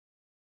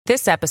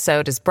This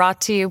episode is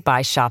brought to you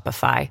by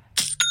Shopify.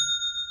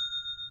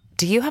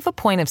 Do you have a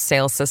point of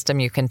sale system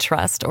you can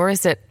trust, or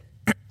is it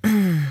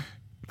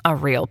a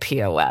real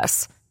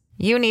POS?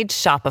 You need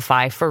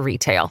Shopify for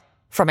retail.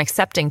 From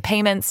accepting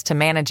payments to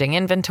managing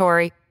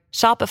inventory,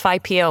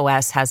 Shopify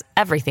POS has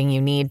everything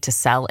you need to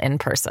sell in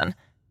person.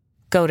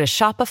 Go to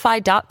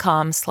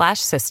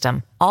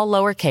shopify.com/system, all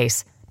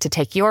lowercase, to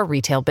take your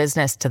retail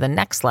business to the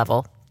next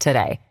level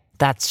today.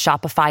 That's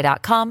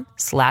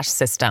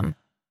shopify.com/system.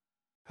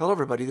 Hello,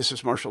 everybody. This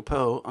is Marshall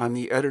Poe. I'm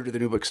the editor of the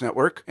New Books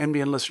Network.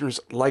 NBN listeners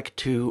like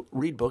to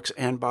read books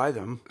and buy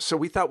them. So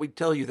we thought we'd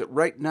tell you that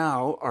right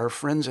now, our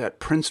friends at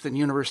Princeton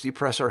University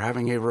Press are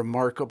having a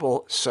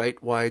remarkable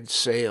site-wide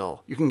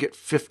sale. You can get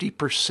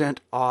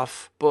 50%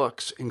 off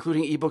books,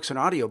 including ebooks and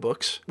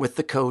audiobooks, with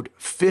the code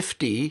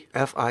 50,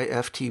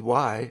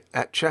 F-I-F-T-Y,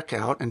 at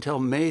checkout until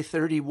May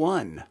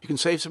 31. You can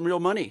save some real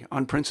money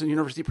on Princeton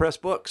University Press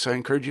books. I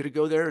encourage you to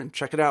go there and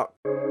check it out.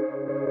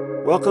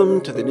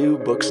 Welcome to the New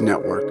Books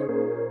Network.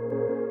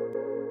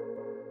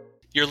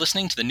 You're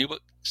listening to the New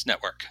Books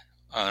Network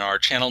on our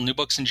channel New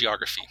Books in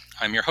Geography.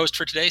 I'm your host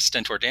for today,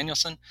 Stentor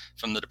Danielson,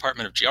 from the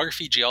Department of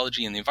Geography,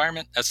 Geology, and the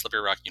Environment at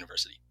Slippery Rock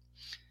University.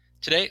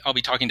 Today, I'll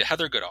be talking to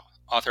Heather Goodall,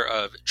 author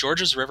of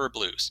Georges River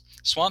Blues,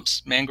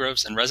 Swamps,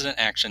 Mangroves, and Resident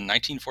Action,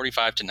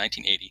 1945 to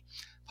 1980,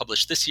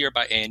 published this year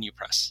by ANU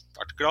Press.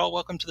 Dr. Goodall,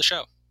 welcome to the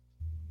show.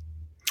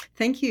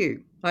 Thank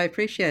you. I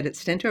appreciate it,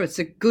 Stentor. It's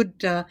a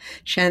good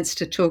chance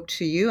to talk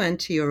to you and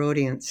to your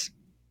audience.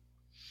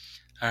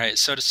 All right,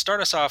 so to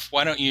start us off,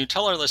 why don't you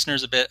tell our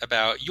listeners a bit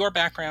about your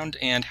background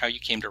and how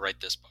you came to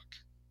write this book?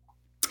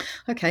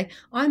 Okay,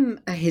 I'm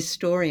a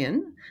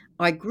historian.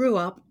 I grew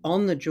up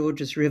on the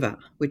Georges River,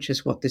 which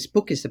is what this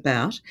book is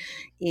about,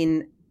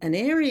 in an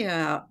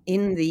area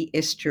in the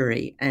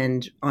estuary,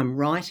 and I'm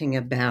writing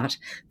about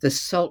the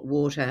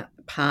saltwater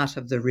part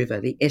of the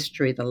river, the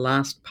estuary, the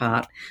last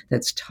part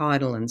that's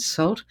tidal and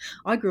salt.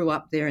 I grew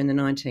up there in the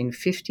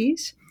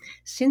 1950s.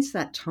 Since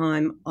that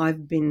time,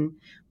 I've been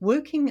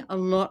working a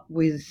lot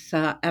with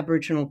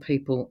Aboriginal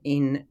people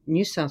in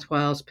New South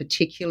Wales,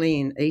 particularly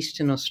in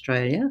Eastern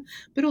Australia,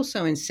 but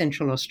also in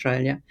Central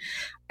Australia.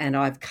 And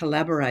I've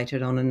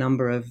collaborated on a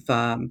number of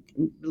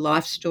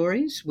life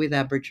stories with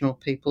Aboriginal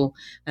people,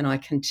 and I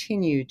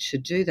continue to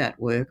do that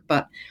work.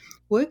 But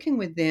working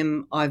with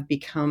them, I've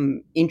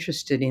become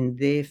interested in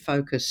their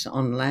focus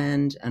on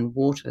land and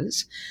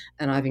waters,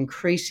 and I've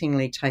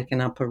increasingly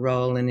taken up a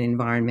role in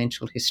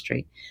environmental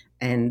history.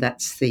 And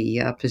that's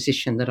the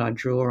position that I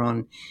draw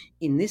on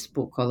in this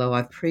book, although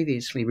I've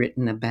previously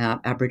written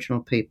about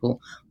Aboriginal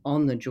people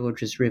on the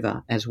Georges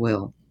River as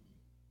well.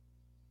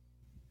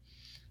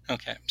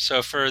 Okay,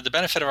 so for the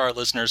benefit of our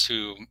listeners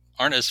who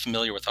aren't as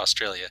familiar with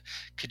Australia,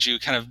 could you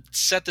kind of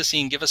set the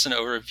scene, give us an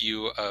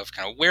overview of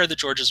kind of where the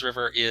Georges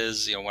River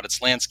is, what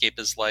its landscape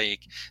is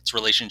like, its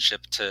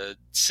relationship to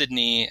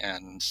Sydney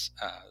and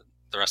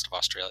the rest of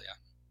Australia?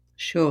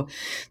 Sure.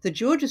 The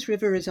Georges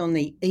River is on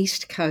the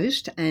east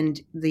coast,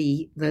 and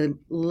the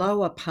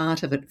lower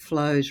part of it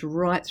flows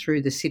right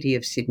through the city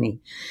of Sydney.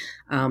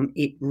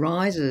 It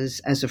rises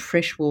as a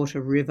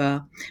freshwater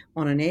river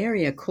on an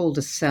area called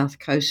the south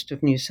coast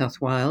of New South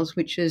Wales,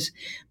 which is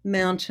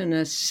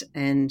mountainous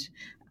and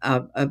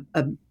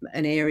an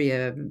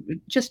area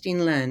just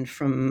inland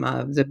from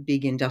the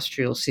big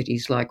industrial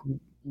cities like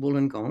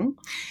Wollongong.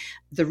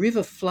 The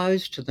river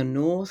flows to the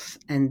north,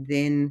 and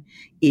then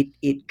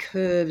it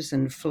curves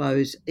and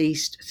flows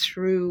east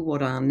through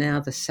what are now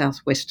the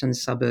southwestern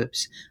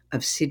suburbs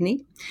of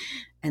Sydney.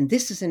 And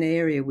this is an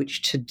area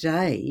which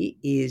today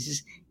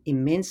is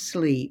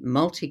immensely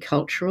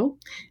multicultural,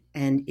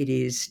 and it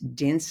is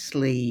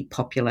densely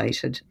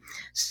populated.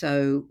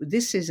 So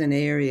this is an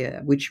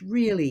area which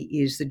really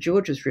is, the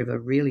Georges River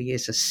really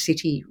is a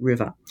city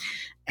river.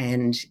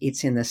 And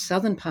it's in the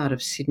southern part of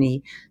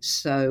Sydney,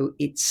 so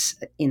it's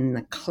in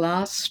the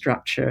class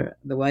structure,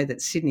 the way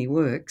that Sydney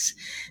works.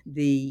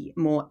 The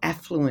more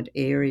affluent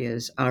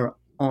areas are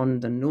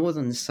on the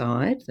northern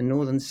side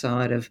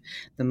of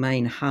the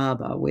main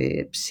harbour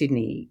where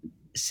Sydney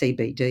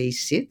CBD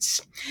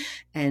sits.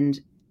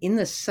 And in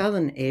the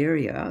southern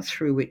area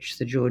through which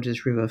the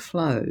Georges River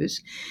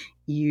flows,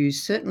 you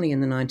certainly in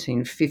the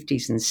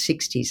 1950s and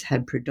 60s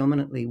had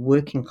predominantly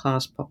working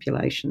class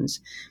populations,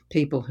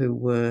 people who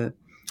were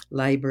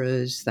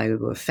labourers, they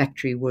were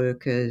factory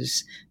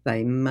workers,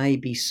 they may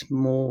be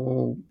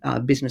small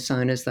business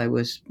owners, they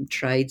were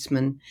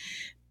tradesmen,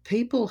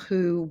 people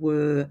who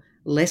were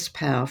less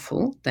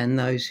powerful than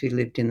those who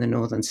lived in the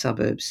northern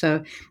suburbs.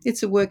 So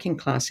it's a working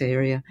class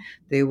area.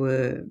 There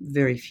were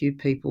very few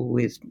people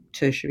with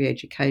tertiary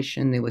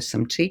education. There were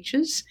some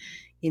teachers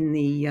in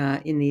the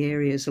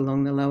areas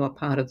along the lower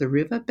part of the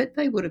river, but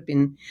they would have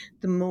been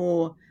the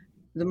more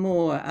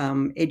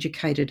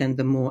educated and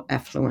the more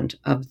affluent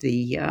of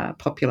the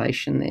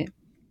population there.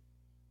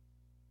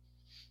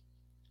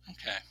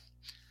 Okay.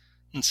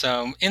 And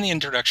so in the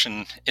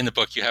introduction in the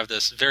book, you have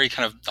this very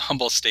kind of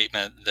humble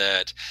statement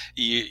that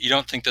you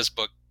don't think this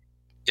book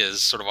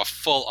is sort of a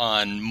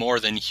full-on, more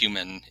than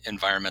human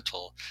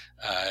environmental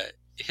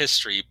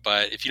history.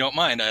 But if you don't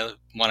mind, I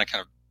want to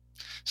kind of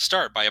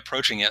start by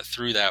approaching it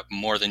through that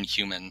more than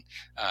human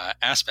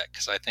aspect,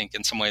 because I think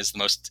in some ways the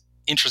most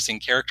interesting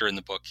character in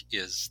the book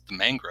is the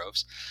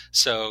mangroves.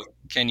 So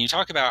can you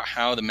talk about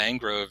how the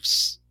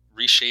mangroves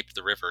reshaped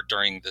the river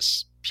during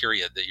this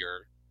period that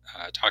you're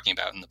talking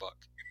about in the book?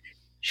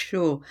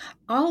 Sure.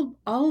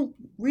 I'll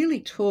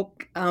really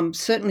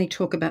certainly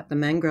talk about the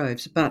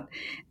mangroves, but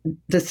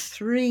the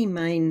three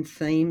main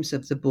themes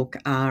of the book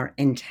are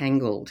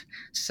entangled,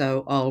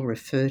 so I'll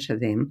refer to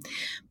them.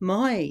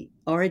 My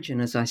origin,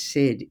 as I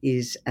said,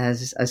 is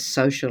as a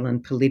social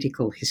and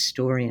political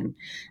historian,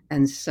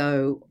 and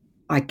so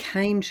I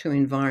came to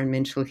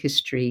environmental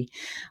history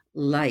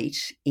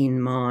late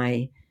in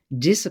my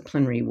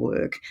disciplinary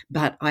work,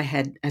 but I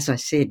had, as I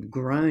said,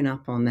 grown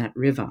up on that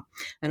river.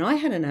 And I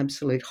had an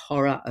absolute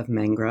horror of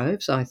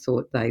mangroves. I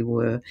thought they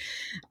were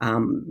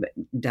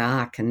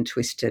dark and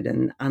twisted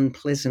and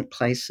unpleasant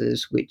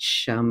places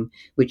which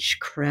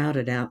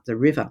crowded out the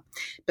river.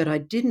 But I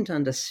didn't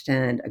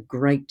understand a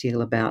great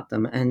deal about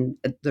them. And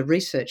the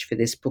research for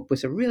this book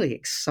was a really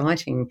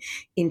exciting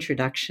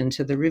introduction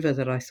to the river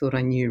that I thought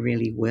I knew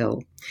really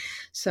well.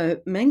 So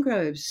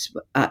mangroves,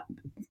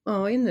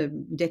 in the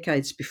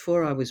decades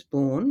before I was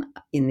born,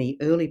 in the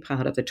early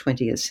part of the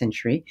 20th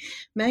century,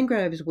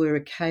 mangroves were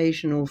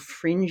occasional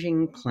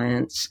fringing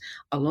plants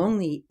along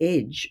the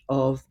edge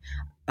of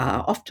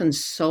often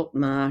salt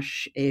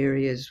marsh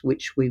areas,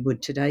 which we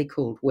would today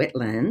call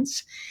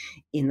wetlands.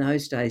 In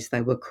those days,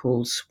 they were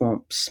called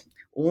swamps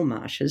or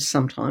marshes,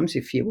 sometimes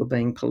if you were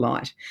being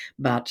polite,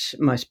 but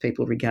most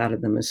people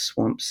regarded them as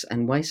swamps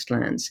and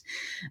wastelands.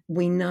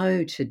 We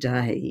know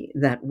today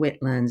that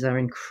wetlands are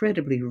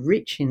incredibly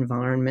rich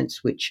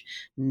environments which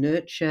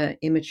nurture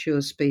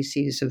immature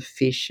species of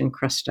fish and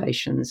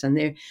crustaceans, and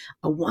they're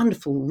a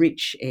wonderful,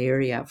 rich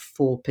area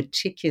for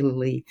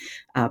particularly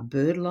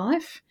bird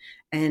life.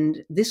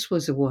 And this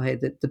was a way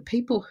that the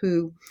people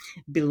who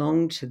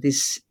belonged to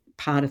this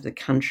part of the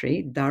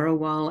country,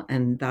 Dharawal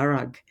and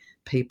Darug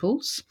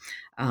peoples,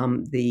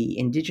 the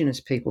indigenous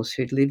peoples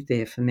who'd lived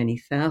there for many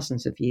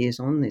thousands of years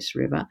on this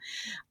river,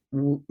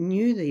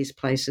 knew these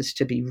places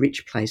to be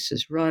rich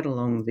places right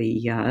along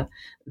the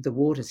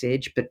water's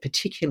edge, but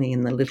particularly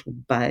in the little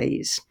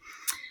bays.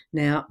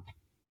 Now,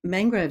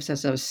 mangroves,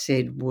 as I've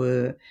said,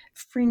 were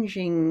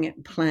fringing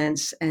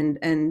plants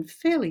and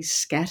fairly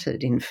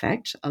scattered, in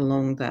fact,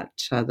 along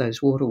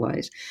those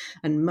waterways.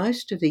 And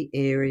most of the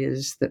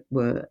areas that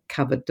were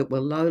covered, that were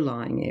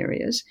low-lying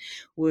areas,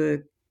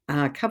 were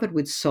covered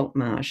with salt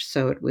marsh.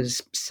 So it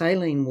was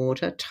saline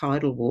water,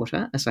 tidal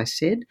water, as I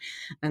said,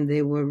 and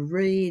there were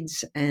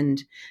reeds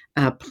and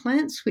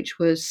plants which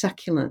were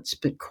succulents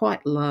but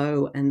quite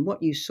low. And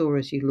what you saw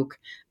as you look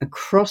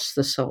across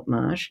the salt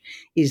marsh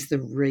is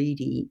the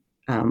reedy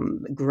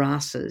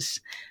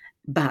grasses.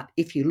 But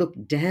if you look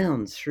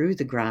down through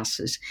the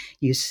grasses,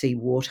 you see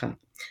water.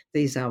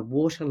 These are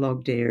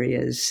waterlogged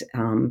areas,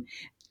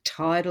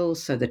 tidal,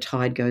 so the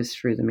tide goes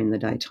through them in the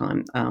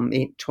daytime,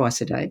 twice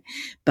a day,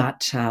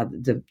 but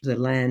the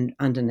land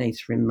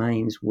underneath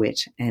remains wet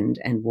and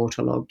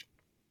waterlogged.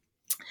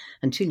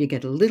 Until you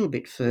get a little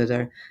bit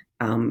further,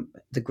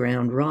 the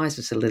ground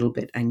rises a little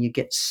bit and you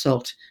get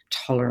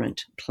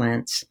salt-tolerant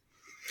plants.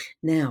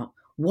 Now,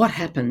 what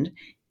happened,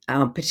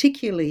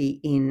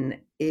 particularly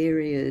in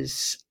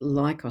areas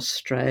like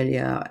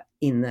Australia,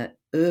 in the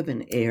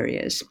urban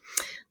areas,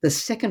 the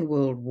Second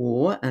World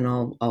War, and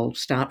I'll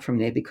start from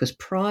there, because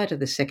prior to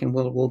the Second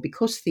World War,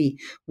 because the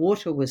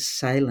water was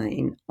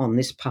saline on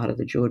this part of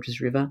the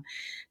Georges River,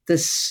 the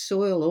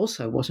soil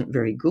also wasn't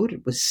very good.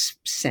 It was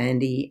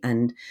sandy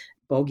and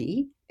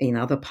boggy in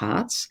other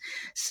parts,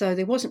 so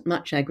there wasn't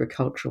much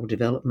agricultural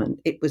development.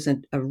 It was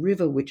a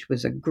river which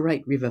was a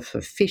great river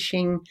for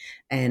fishing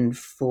and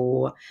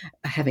for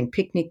having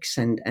picnics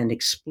and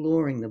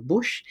exploring the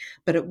bush,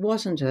 but it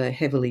wasn't a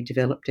heavily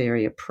developed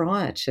area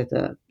prior to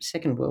the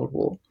Second World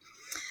War.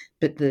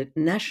 But the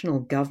national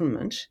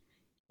government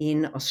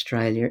in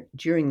Australia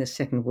during the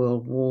Second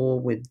World War,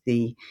 with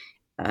the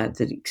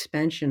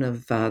expansion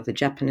of the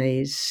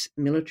Japanese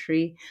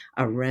military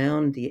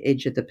around the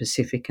edge of the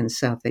Pacific and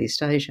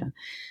Southeast Asia,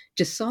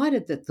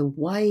 decided that the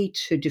way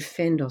to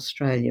defend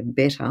Australia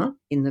better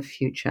in the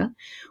future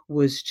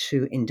was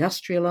to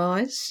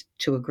industrialise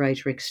to a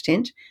greater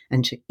extent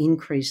and to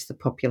increase the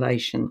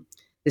population.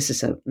 This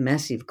is a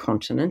massive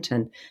continent,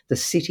 and the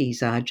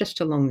cities are just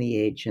along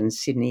the edge, and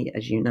Sydney,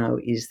 as you know,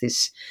 is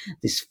this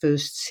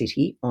first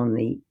city on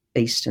the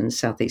eastern,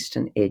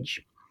 southeastern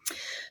edge.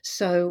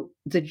 So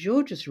the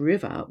Georges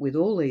River, with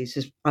all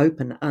these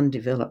open,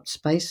 undeveloped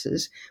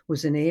spaces,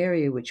 was an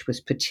area which was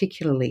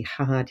particularly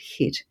hard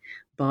hit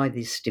by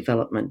this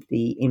development,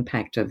 the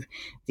impact of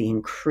the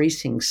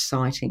increasing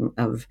siting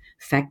of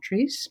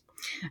factories,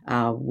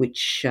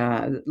 which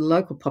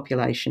local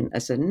population,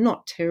 as a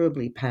not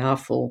terribly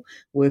powerful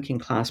working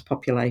class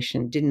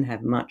population, didn't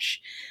have much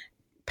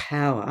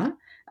power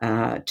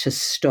to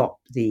stop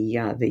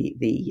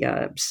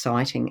the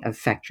siting of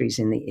factories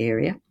in the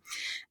area,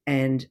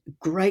 and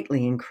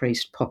greatly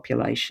increased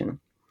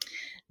population.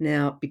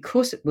 Now,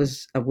 because it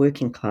was a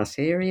working class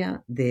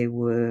area, there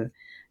were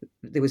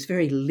there was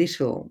very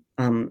little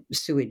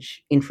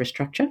sewage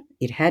infrastructure.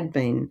 It had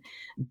been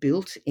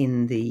built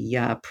in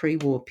the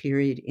pre-war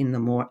period in the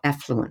more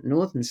affluent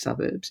northern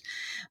suburbs,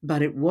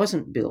 but it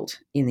wasn't built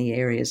in the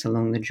areas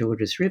along the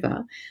Georges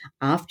River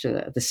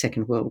after the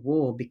Second World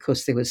War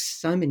because there was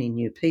so many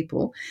new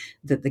people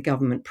that the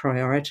government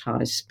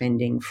prioritised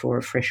spending for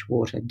a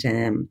freshwater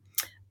dam,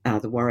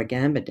 the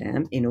Warragamba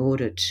Dam, in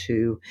order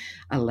to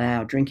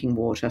allow drinking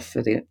water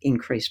for the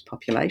increased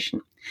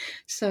population.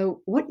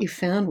 So what you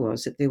found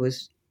was that there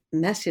was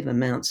massive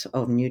amounts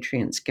of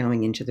nutrients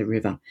going into the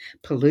river,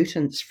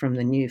 pollutants from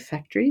the new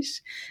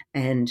factories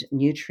and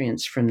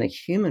nutrients from the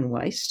human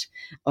waste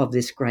of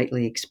this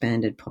greatly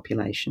expanded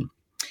population.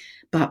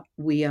 But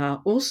we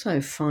are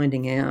also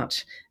finding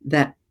out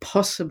that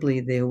possibly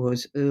there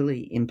was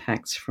early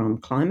impacts from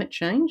climate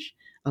change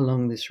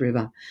along this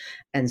river.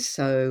 And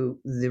so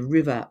the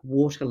river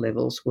water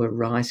levels were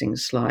rising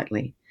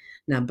slightly.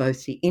 Now,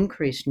 both the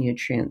increased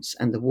nutrients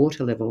and the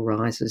water level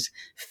rises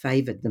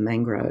favoured the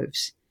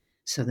mangroves.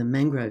 So the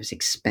mangroves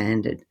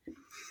expanded.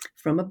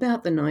 From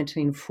about the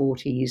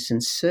 1940s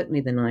and certainly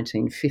the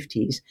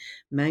 1950s,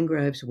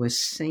 mangroves were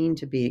seen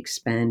to be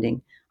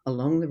expanding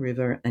along the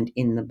river and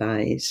in the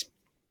bays.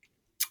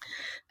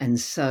 And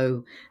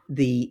so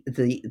the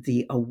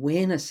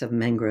awareness of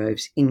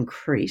mangroves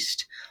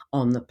increased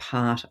on the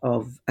part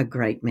of a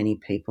great many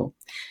people.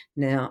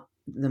 Now,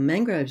 the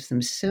mangroves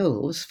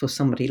themselves, for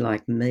somebody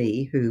like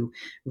me who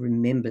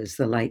remembers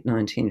the late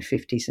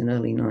 1950s and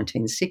early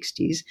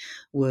 1960s,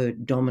 were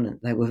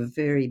dominant. They were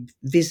very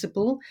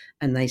visible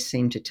and they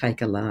seemed to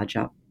take a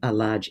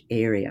large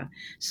area.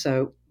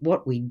 So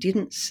what we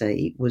didn't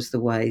see was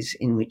the ways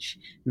in which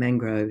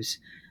mangroves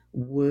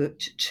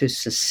worked to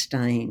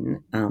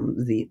sustain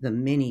the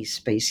many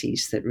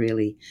species that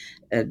really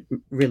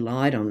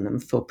relied on them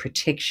for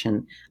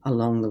protection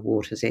along the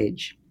water's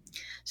edge.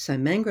 So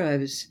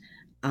mangroves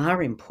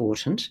are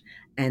important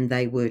and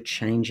they were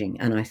changing.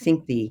 And I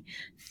think the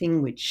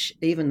thing which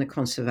even the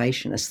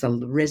conservationists,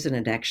 the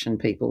resident action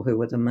people who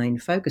were the main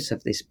focus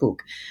of this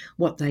book,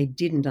 what they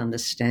didn't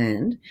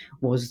understand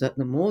was that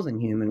the more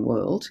than human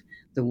world,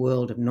 the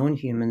world of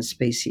non-human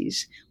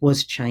species,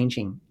 was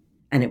changing.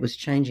 And it was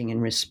changing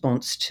in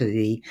response to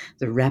the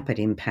rapid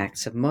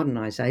impacts of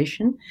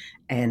modernisation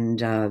and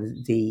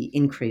the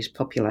increased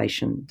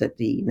population that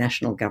the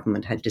national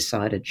government had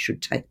decided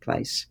should take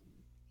place.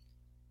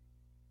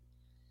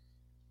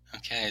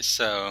 Okay,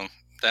 so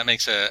that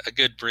makes a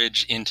good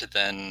bridge into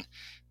then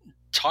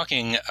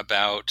talking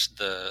about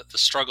the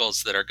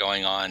struggles that are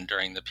going on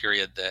during the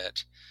period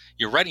that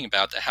you're writing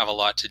about that have a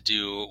lot to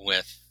do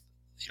with,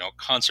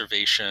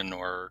 conservation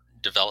or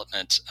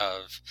development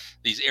of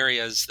these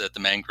areas that the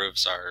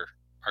mangroves are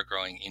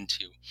growing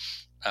into.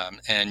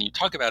 And you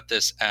talk about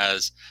this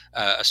as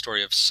a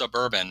story of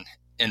suburban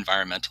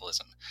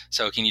environmentalism.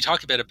 So can you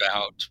talk a bit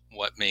about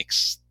what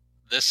makes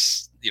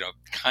this,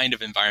 kind of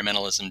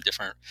environmentalism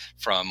different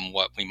from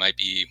what we might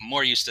be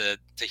more used to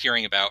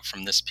hearing about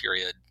from this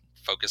period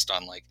focused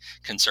on like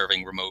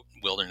conserving remote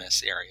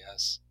wilderness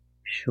areas?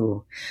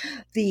 Sure.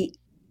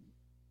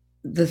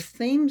 The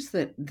themes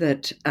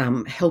that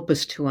help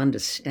us to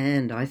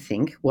understand, I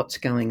think, what's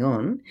going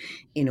on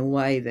in a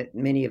way that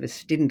many of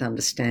us didn't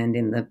understand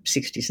in the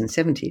 60s and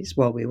 70s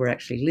while we were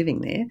actually living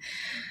there,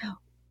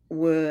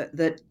 were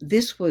that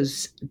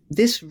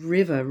this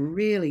river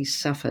really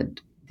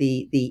suffered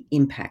the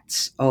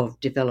impacts of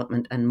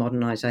development and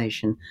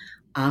modernisation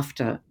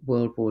after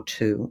World War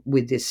II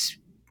with this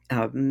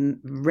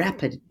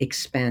rapid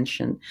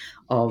expansion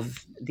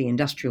of the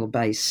industrial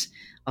base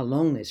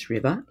along this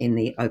river in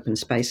the open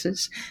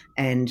spaces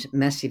and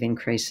massive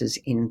increases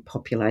in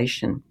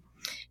population.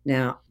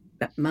 Now,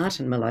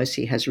 Martin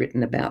Malosi has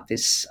written about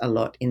this a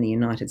lot in the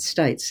United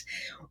States.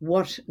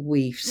 What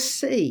we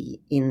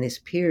see in this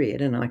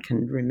period, and I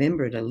can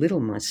remember it a little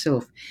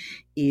myself,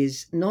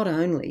 is not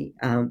only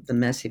the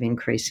massive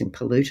increase in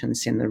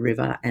pollutants in the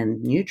river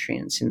and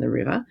nutrients in the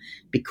river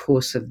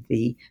because of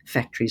the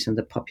factories and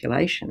the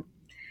population,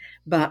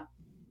 but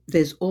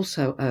there's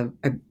also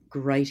a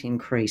great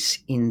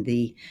increase in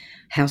the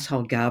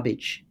household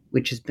garbage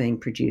which is being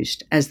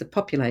produced. As the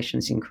population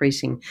is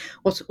increasing,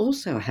 what's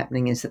also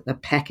happening is that the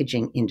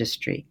packaging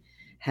industry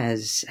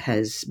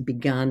has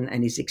begun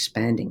and is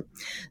expanding,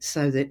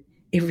 so that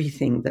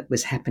everything that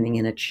was happening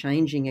in a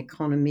changing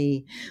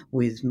economy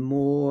with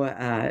more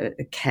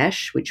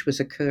cash, which was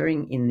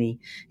occurring in the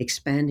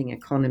expanding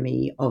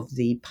economy of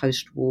the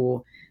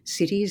post-war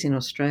cities in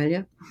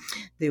Australia,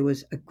 there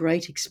was a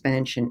great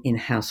expansion in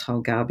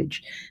household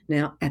garbage.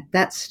 Now, at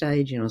that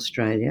stage in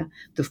Australia,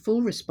 the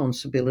full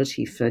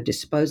responsibility for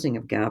disposing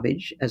of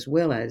garbage, as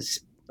well as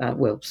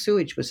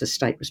sewage was a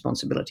state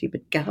responsibility,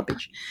 but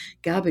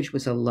garbage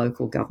was a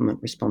local government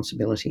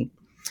responsibility.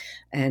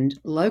 And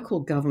local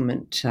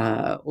government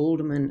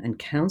aldermen and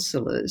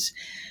councillors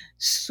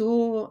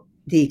saw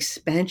the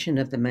expansion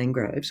of the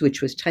mangroves,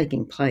 which was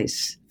taking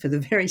place for the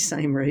very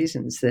same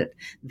reasons that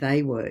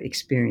they were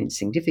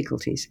experiencing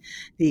difficulties.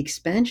 The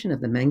expansion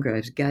of the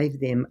mangroves gave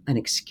them an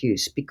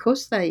excuse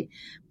because they,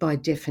 by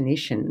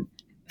definition,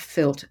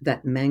 felt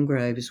that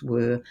mangroves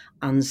were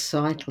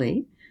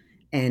unsightly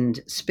and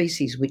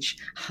species which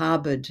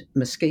harboured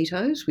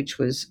mosquitoes, which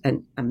was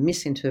a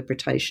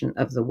misinterpretation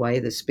of the way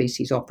the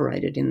species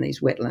operated in these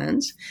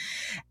wetlands.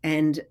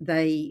 And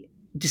they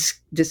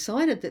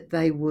decided that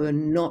they were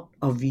not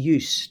of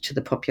use to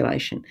the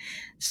population.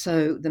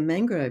 So the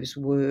mangroves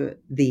were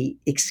the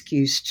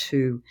excuse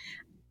to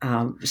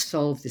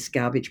solve this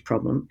garbage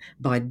problem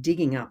by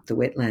digging up the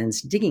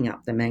wetlands, digging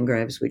up the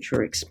mangroves which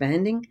were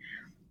expanding,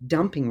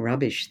 dumping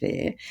rubbish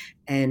there,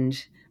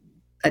 and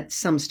at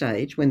some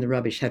stage, when the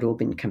rubbish had all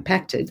been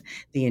compacted,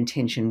 the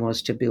intention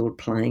was to build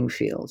playing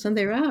fields. And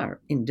there are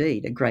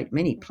indeed a great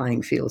many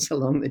playing fields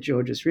along the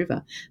Georges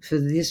River for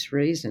this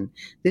reason.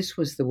 This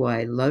was the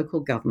way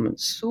local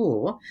government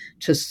saw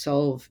to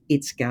solve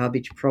its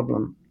garbage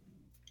problem.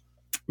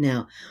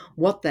 Now,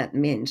 what that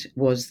meant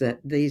was that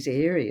these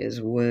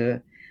areas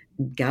were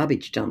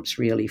garbage dumps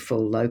really for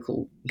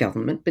local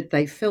government, but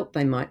they felt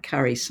they might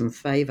curry some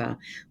favour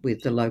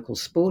with the local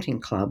sporting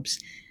clubs.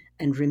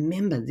 And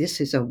remember, this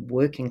is a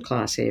working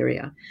class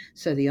area.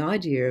 So the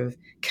idea of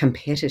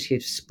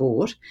competitive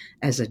sport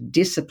as a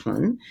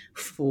discipline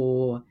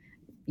for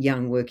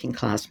young working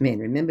class men.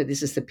 Remember,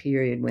 this is the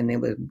period when there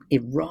were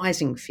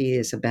rising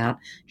fears about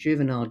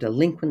juvenile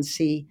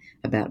delinquency,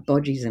 about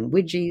bodgies and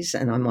widgies.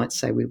 And I might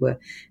say we were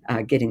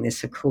getting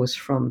this, of course,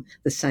 from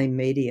the same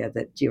media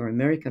that your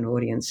American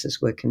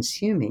audiences were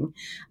consuming.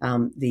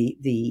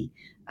 The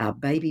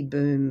baby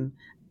boom.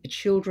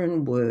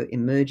 Children were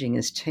emerging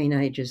as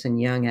teenagers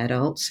and young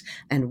adults,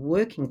 and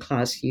working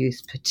class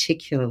youth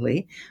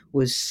particularly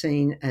was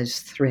seen as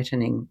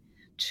threatening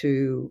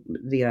to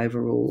the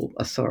overall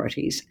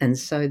authorities. And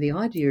so the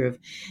idea of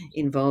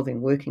involving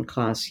working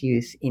class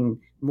youth in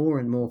more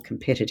and more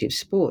competitive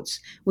sports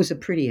was a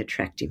pretty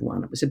attractive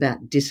one. It was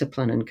about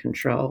discipline and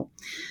control.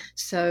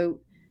 So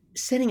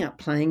setting up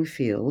playing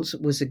fields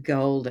was a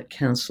goal that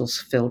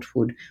councils felt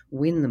would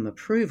win them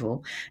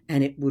approval,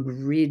 and it would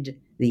rid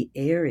the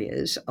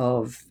areas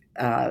of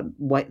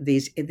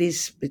these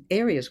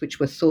areas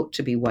which were thought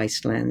to be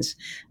wastelands,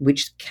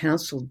 which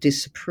council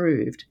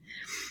disapproved.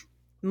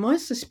 My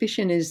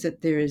suspicion is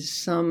that there is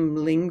some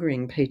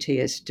lingering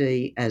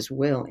PTSD as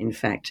well, in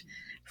fact,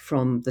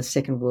 from the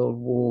Second World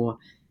War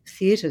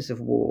theatres of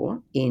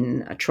war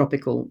in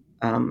tropical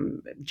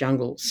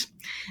jungles.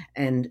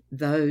 And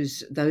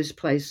those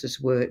places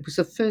it was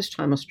the first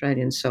time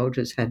Australian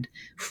soldiers had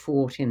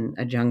fought in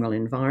a jungle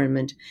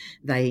environment.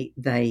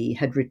 They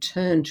had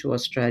returned to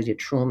Australia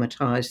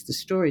traumatised. The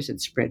stories had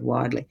spread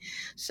widely.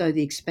 So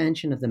the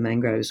expansion of the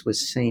mangroves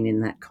was seen in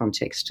that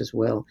context as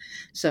well.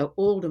 So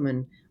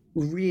Alderman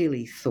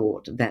really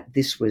thought that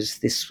this was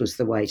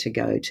the way to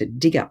go, to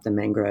dig up the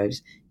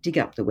mangroves, dig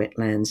up the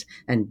wetlands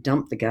and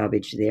dump the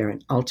garbage there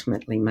and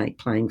ultimately make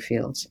playing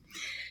fields.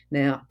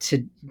 Now,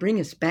 to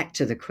bring us back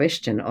to the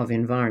question of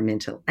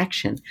environmental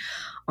action,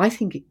 I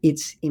think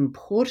it's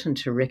important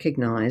to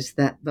recognise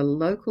that the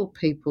local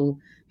people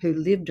who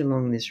lived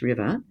along this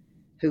river,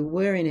 who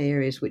were in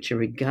areas which are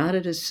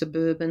regarded as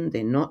suburban,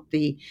 they're not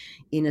the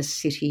inner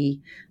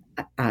city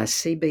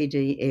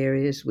CBD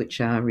areas which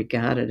are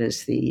regarded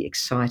as the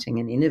exciting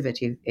and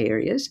innovative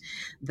areas.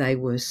 They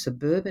were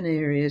suburban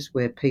areas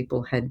where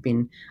people had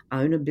been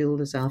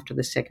owner-builders after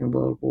the Second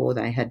World War.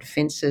 They had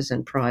fences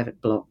and private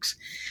blocks.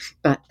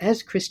 But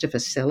as Christopher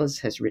Sellers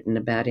has written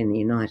about in the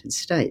United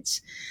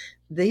States,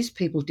 these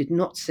people did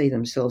not see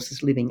themselves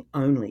as living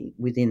only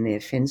within their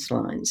fence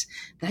lines.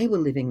 They were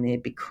living there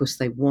because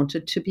they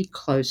wanted to be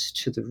close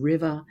to the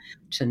river,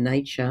 to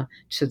nature,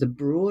 to the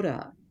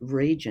broader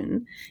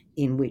region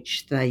in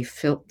which they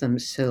felt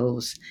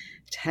themselves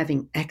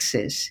having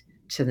access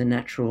to the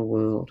natural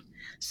world.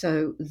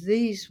 So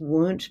these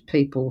weren't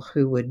people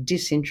who were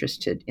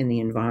disinterested in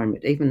the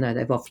environment, even though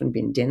they've often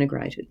been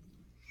denigrated.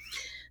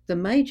 The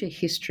major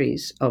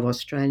histories of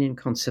Australian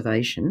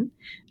conservation,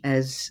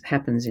 as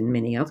happens in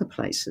many other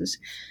places,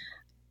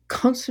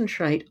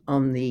 concentrate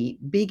on the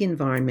big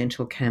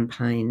environmental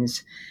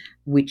campaigns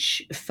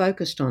which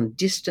focused on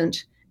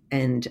distant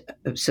and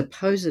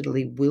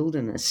supposedly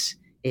wilderness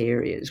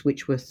areas,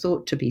 which were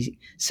thought to be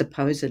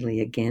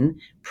supposedly, again,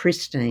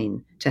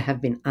 pristine, to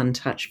have been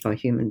untouched by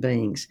human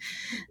beings.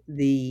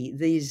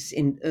 These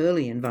in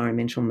early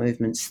environmental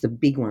movements, the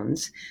big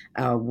ones,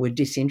 were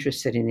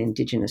disinterested in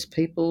Indigenous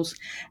peoples,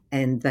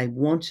 and they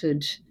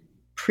wanted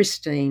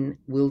pristine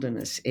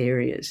wilderness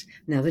areas.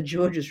 Now, the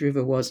Georges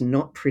River was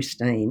not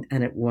pristine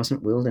and it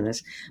wasn't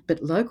wilderness,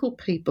 but local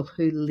people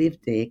who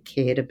lived there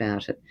cared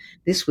about it.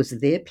 This was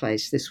their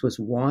place. This was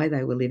why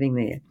they were living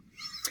there.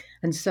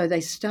 And so they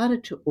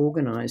started to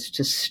organise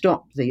to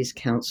stop these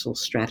council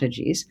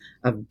strategies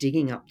of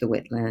digging up the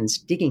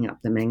wetlands, digging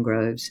up the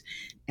mangroves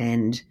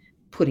and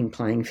putting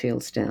playing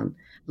fields down.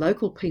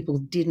 Local people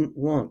didn't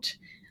want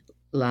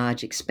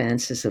large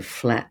expanses of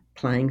flat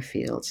playing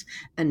fields.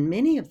 And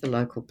many of the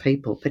local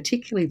people,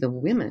 particularly the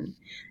women,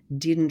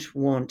 didn't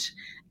want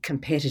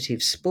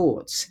competitive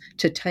sports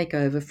to take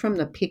over from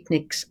the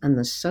picnics and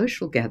the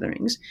social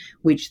gatherings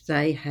which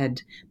they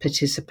had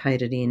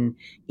participated in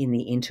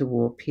the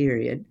interwar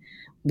period,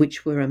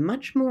 which were a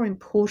much more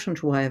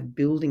important way of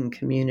building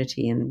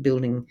community and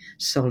building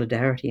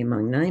solidarity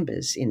among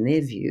neighbours, in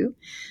their view,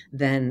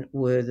 than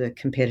were the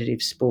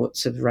competitive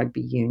sports of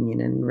rugby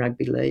union and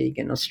rugby league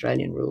and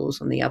Australian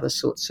rules and the other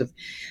sorts of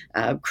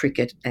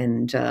cricket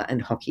and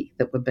hockey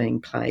that were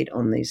being played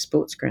on these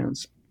sports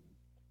grounds.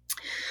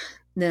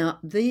 Now,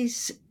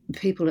 these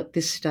people at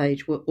this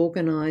stage were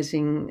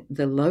organising,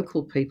 the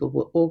local people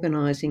were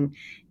organising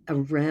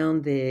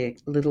around their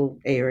little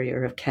area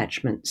of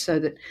catchment, so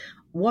that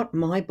what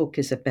my book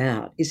is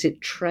about is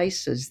it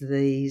traces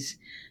these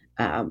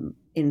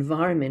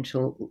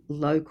environmental,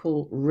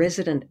 local,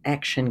 resident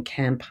action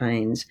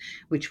campaigns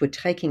which were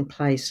taking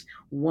place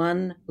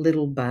one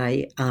little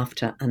bay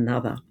after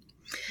another.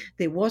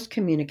 There was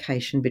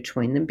communication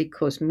between them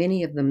because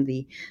many of them,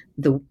 the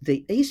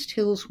East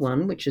Hills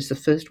one, which is the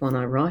first one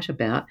I write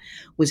about,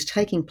 was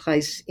taking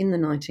place in the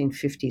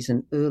 1950s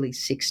and early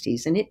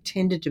 60s, and it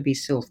tended to be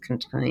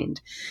self-contained.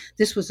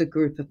 This was a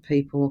group of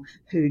people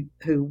who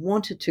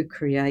wanted to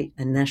create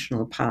a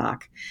national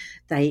park.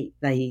 They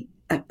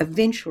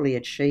eventually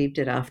achieved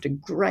it after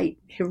great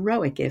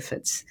heroic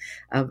efforts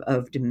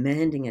of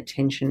demanding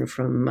attention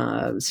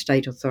from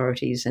state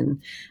authorities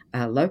and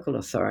local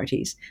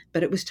authorities,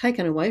 but it was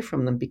taken away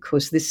from them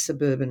because this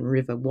suburban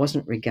river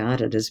wasn't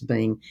regarded as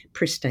being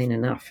pristine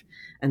enough,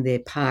 and their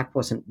park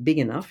wasn't big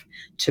enough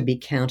to be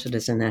counted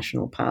as a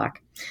national park.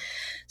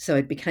 So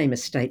it became a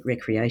state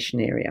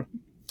recreation area.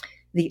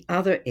 The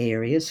other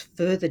areas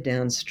further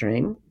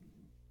downstream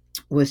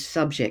were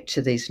subject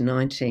to these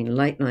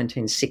late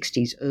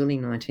 1960s, early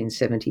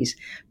 1970s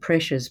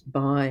pressures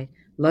by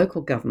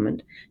local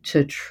government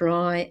to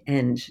try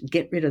and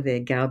get rid of their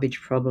garbage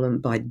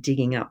problem by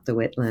digging up the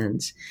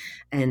wetlands.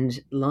 And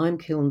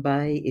Limekiln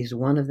Bay is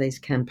one of these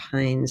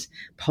campaigns,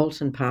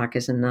 Poulton Park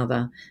is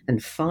another,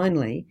 and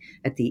finally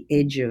at the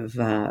edge of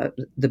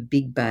the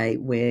big bay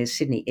where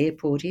Sydney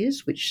Airport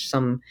is, which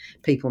some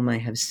people may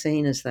have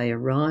seen as they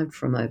arrived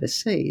from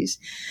overseas,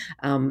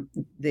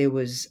 there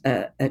was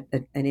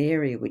an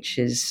area which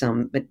is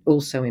but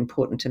also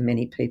important to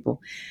many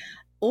people.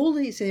 All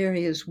these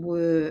areas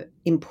were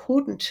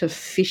important to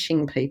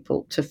fishing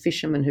people, to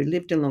fishermen who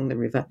lived along the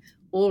river.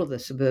 All of the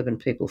suburban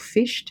people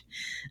fished,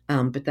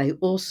 but they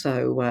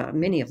also,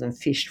 many of them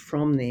fished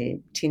from their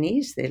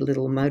tinnies, their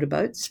little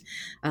motorboats,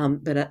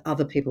 but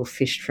other people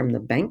fished from the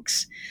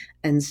banks.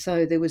 And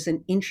so there was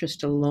an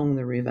interest along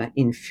the river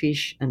in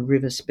fish and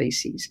river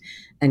species,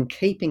 and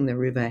keeping the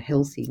river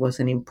healthy was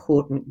an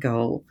important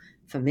goal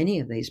for many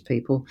of these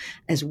people,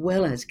 as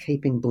well as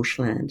keeping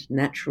bushland,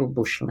 natural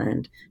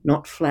bushland,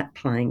 not flat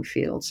playing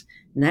fields,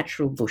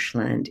 natural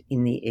bushland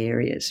in the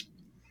areas.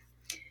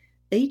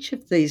 Each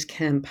of these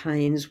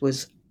campaigns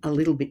was a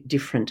little bit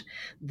different.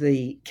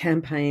 The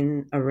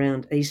campaign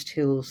around East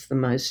Hills, the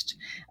most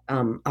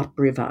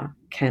upriver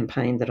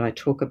campaign that I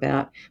talk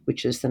about,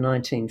 which is the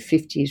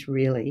 1950s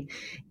really,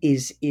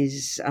 is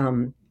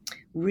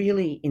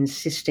really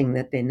insisting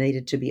that there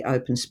needed to be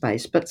open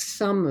space. But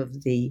some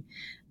of the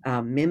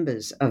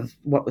members of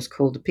what was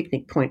called the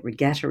Picnic Point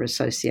Regatta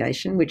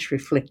Association, which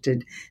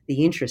reflected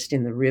the interest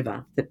in the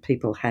river that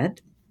people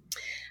had.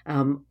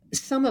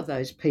 Some of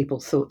those people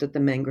thought that the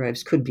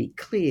mangroves could be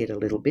cleared a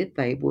little bit.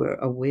 They were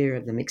aware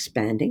of them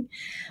expanding,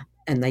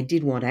 and they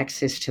did want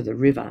access to the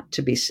river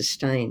to be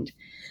sustained.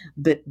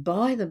 But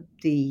by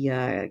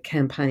the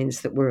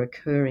campaigns that were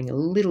occurring a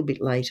little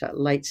bit later,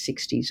 late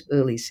 60s,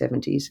 early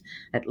 70s,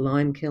 at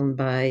Limekiln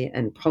Bay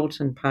and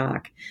Poulton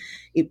Park,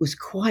 it was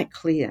quite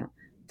clear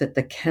that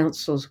the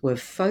councils were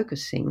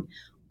focusing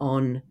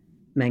on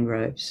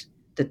mangroves,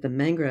 that the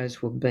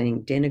mangroves were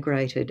being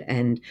denigrated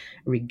and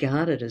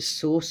regarded as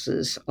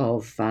sources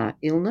of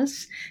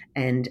illness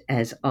and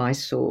as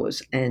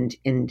eyesores, and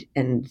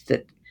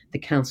that the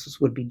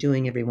councils would be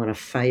doing everyone a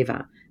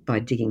favour by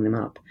digging them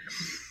up.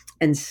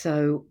 And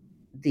so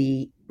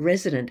the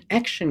resident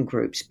action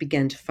groups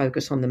began to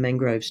focus on the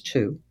mangroves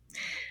too.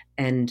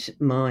 And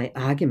my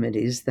argument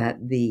is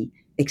that the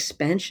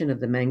expansion of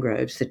the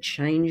mangroves, the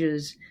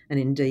changes and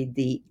indeed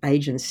the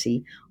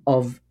agency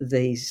of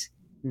these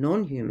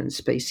non-human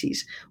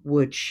species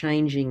were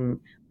changing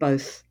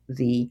both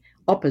the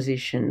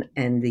opposition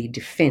and the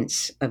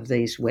defence of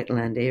these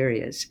wetland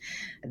areas.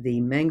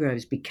 The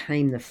mangroves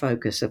became the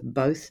focus of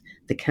both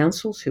the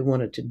councils who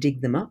wanted to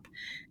dig them up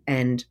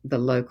and the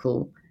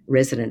local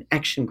resident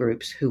action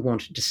groups who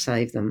wanted to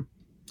save them.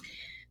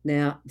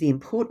 Now, the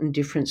important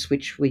difference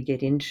which we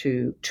get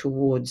into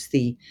towards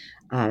the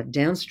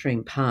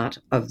downstream part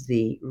of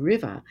the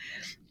river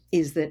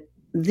is that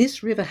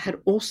this river had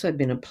also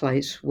been a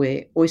place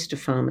where oyster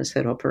farmers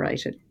had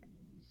operated.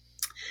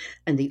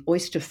 And the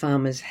oyster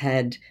farmers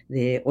had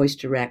their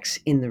oyster racks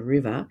in the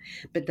river,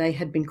 but they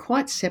had been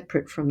quite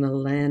separate from the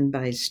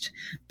land-based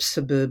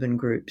suburban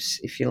groups,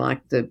 if you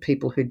like, the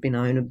people who'd been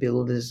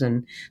owner-builders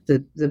and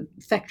the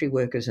factory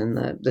workers and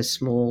the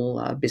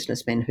small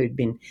businessmen who'd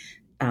been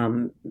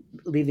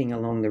living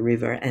along the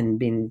river and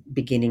been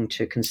beginning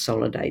to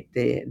consolidate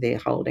their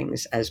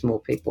holdings as more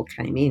people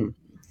came in.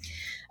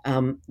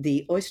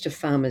 The oyster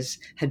farmers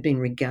had been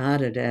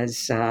regarded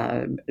as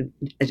a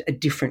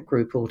different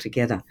group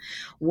altogether.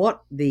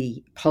 What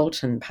the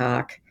Polton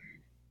Park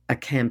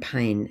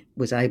campaign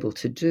was able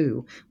to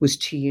do was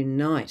to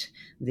unite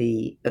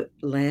the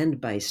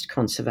land-based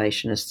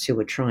conservationists who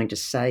were trying to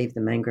save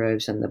the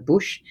mangroves and the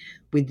bush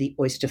with the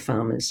oyster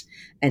farmers,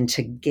 and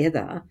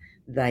together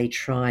they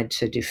tried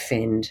to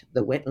defend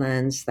the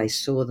wetlands. They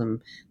saw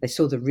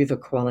the river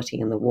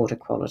quality and the water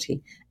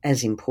quality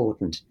as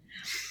important.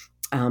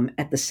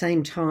 At the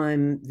same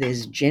time,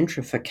 there's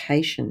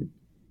gentrification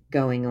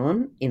going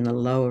on in the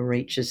lower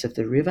reaches of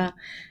the river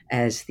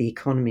as the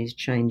economy is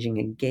changing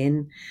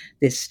again.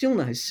 There's still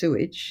no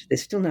sewage,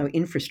 there's still no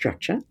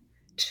infrastructure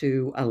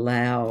to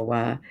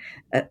allow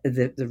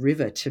the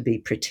river to be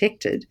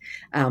protected,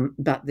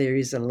 but there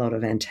is a lot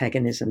of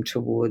antagonism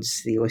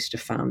towards the oyster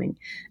farming,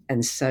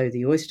 and so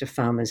the oyster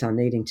farmers are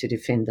needing to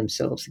defend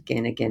themselves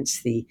again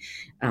against the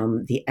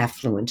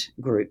affluent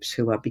groups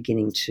who are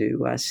beginning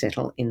to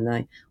settle in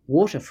the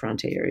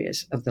waterfront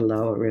areas of the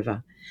lower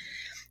river.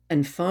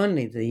 And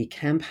finally, the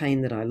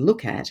campaign that I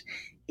look at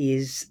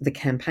is the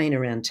campaign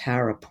around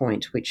Tara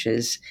Point, which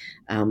is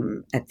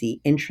at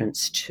the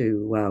entrance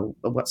to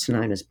what's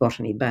known as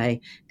Botany Bay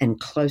and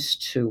close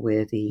to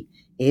where the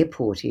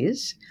airport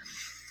is.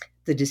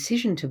 The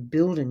decision to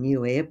build a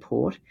new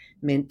airport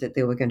meant that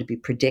there were going to be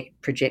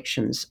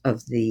projections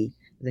of the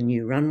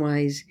new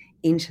runways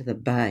into the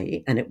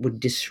bay, and it would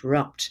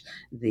disrupt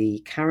the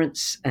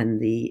currents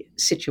and the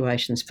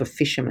situations for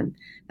fishermen.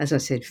 As I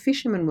said,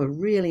 fishermen were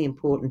really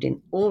important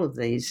in all of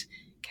these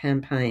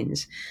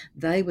campaigns.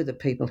 They were the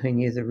people who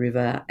knew the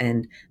river,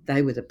 and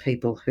they were the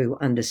people who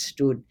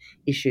understood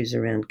issues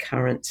around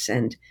currents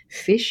and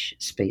fish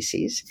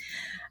species.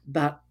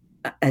 But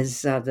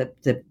as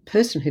the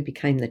person who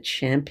became the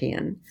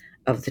champion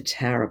of the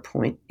Tara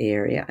Point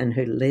area and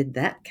who led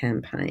that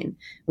campaign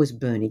was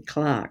Bernie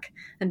Clark.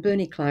 And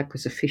Bernie Clark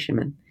was a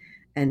fisherman.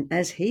 And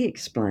as he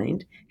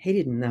explained, he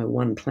didn't know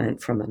one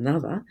plant from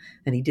another,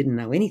 and he didn't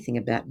know anything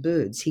about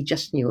birds. He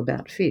just knew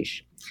about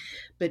fish.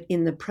 But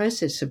in the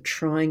process of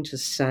trying to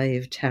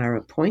save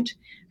Tara Point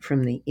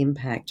from the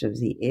impact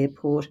of the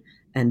airport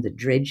and the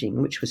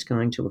dredging which was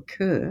going to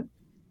occur,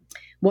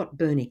 what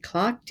Bernie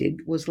Clark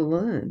did was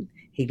learn.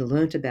 He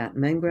learnt about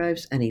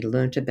mangroves, and he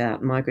learnt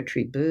about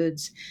migratory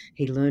birds.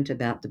 He learnt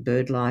about the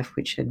bird life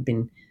which had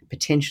been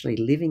potentially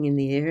living in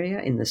the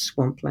area, in the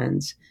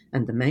swamplands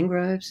and the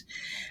mangroves.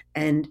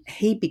 And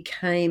he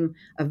became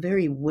a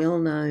very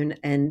well-known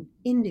and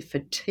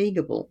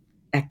indefatigable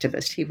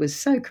activist. He was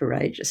so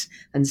courageous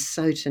and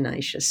so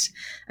tenacious,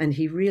 and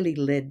he really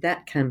led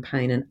that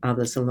campaign and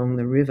others along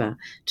the river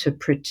to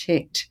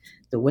protect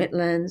the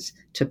wetlands,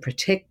 to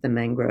protect the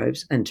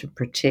mangroves, and to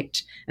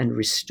protect and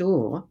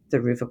restore the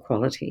river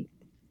quality.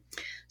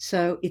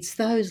 So it's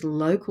those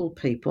local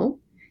people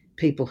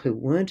who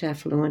weren't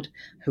affluent,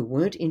 who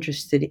weren't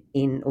interested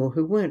in or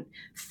who weren't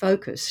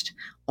focused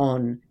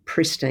on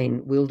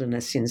pristine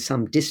wilderness in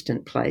some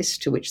distant place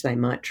to which they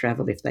might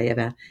travel if they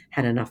ever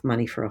had enough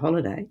money for a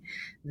holiday.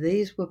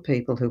 These were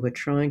people who were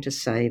trying to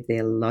save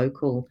their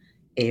local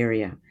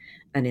area.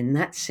 And in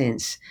that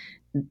sense,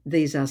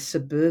 these are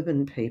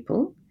suburban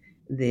people.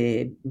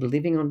 They're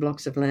living on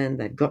blocks of land,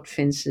 they've got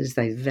fences,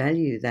 they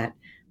value that,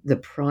 the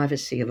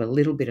privacy of a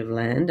little bit of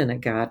land and a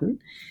garden,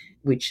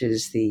 which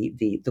is the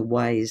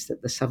ways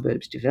that the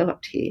suburbs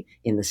developed here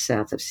in the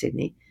south of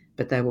Sydney.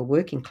 But they were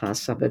working class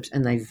suburbs,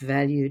 and they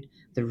valued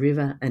the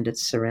river and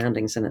its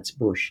surroundings and its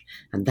bush.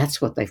 And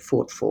that's what they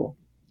fought for.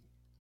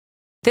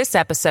 This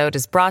episode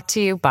is brought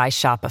to you by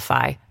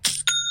Shopify.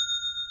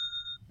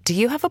 Do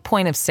you have a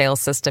point of sale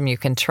system you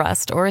can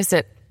trust, or is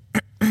it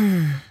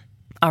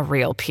a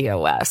real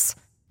POS?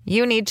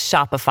 You need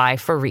Shopify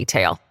for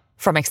retail.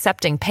 From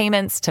accepting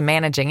payments to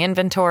managing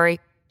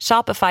inventory,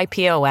 Shopify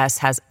POS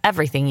has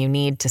everything you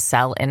need to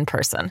sell in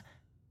person.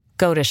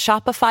 Go to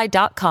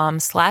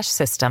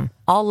shopify.com/system,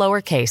 all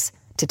lowercase,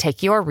 to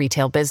take your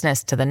retail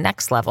business to the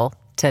next level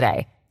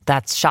today.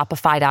 That's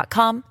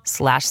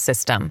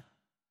shopify.com/system.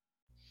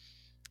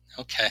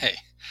 Okay.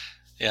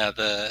 Yeah,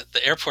 the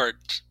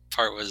airport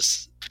part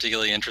was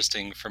particularly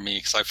interesting for me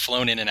because I've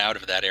flown in and out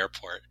of that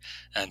airport.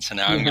 And so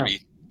now I'm going to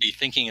be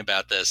thinking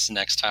about this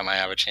next time I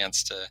have a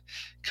chance to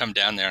come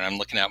down there, and I'm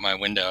looking out my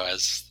window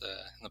as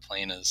the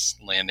plane is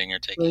landing or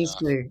taking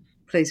off.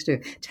 Please do.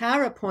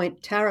 Tara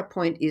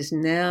Point is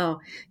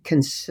now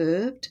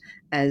conserved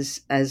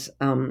as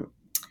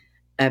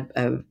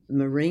a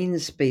marine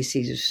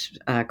species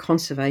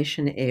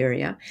conservation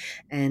area,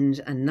 and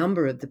a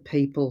number of the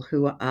people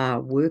who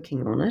are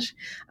working on it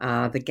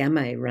are the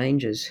Gamay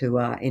Rangers, who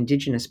are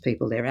Indigenous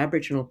people. They're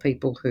Aboriginal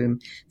people whom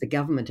the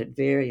government at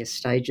various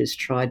stages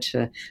tried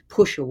to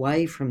push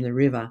away from the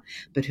river,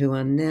 but who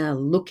are now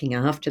looking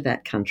after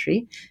that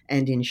country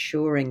and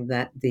ensuring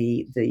that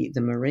the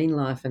marine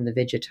life and the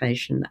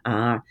vegetation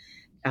are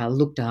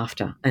looked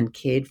after and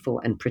cared for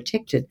and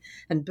protected.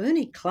 And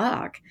Bernie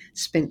Clark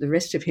spent the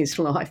rest of his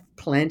life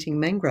planting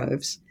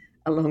mangroves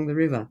along the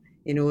river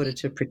in order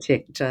to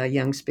protect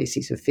young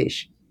species of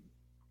fish.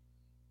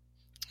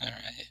 All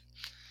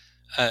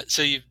right.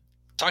 So you've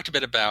talked a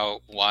bit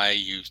about why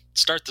you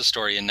start the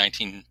story in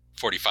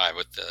 1945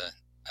 with the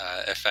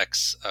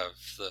effects of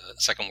the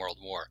Second World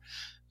War.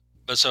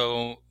 But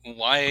so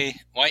why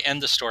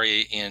end the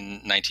story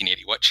in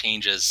 1980? What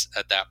changes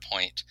at that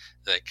point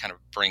that kind of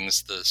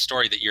brings the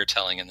story that you're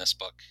telling in this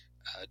book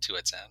to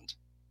its end?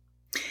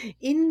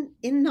 In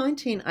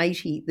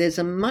 1980, there's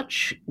a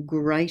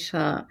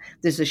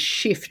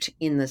shift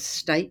in the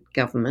state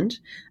government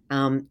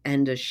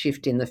and a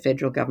shift in the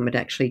federal government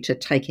actually to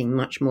taking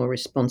much more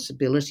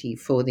responsibility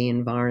for the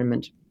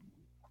environment.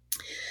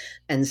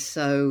 And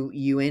so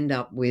you end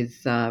up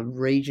with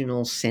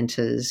regional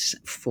centres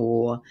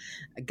for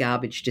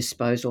garbage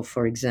disposal,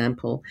 for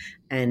example,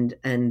 and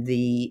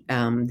the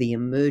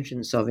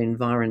emergence of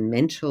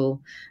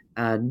environmental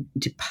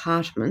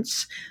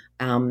departments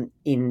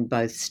in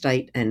both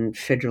state and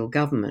federal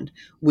government,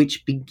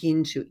 which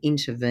begin to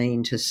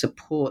intervene to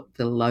support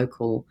the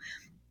local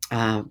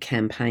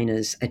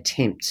campaigners'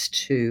 attempts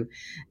to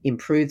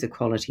improve the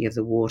quality of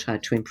the water,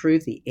 to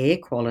improve the air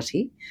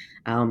quality,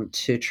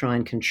 to try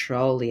and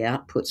control the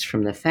outputs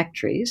from the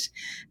factories,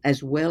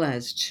 as well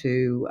as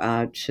to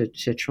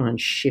try and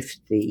shift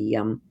the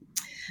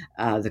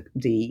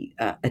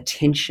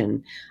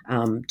attention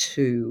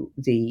to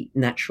the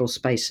natural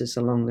spaces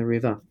along the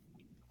river.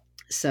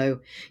 So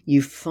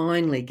you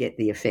finally get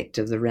the effect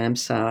of the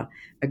Ramsar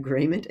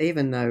Agreement,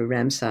 even though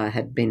Ramsar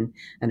had been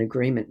an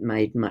agreement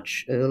made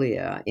much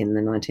earlier in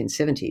the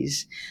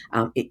 1970s.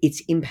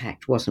 Its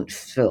impact wasn't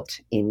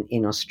felt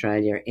in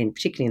Australia,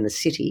 particularly in the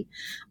city,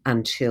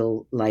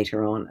 until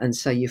later on. And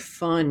so you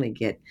finally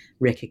get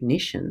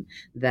recognition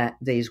that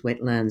these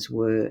wetlands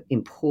were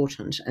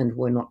important and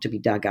were not to be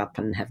dug up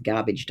and have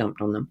garbage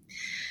dumped on them.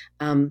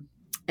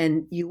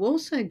 And you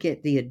also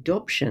get the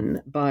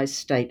adoption by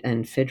state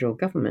and federal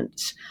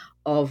governments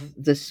of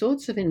the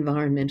sorts of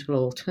environmental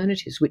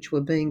alternatives which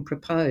were being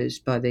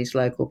proposed by these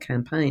local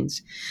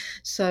campaigns.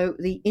 So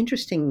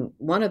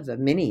one of the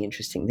many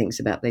interesting things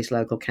about these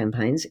local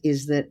campaigns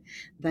is that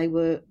they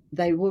were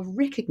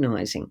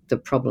recognising the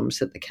problems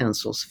that the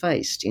councils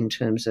faced in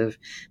terms of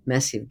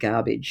massive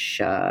garbage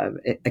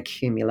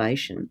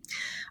accumulation,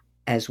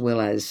 as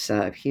well as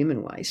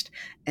human waste.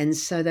 And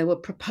so they were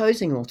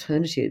proposing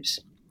alternatives.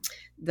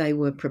 They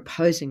were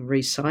proposing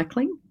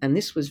recycling, and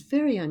this was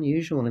very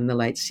unusual in the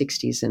late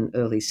 60s and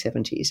early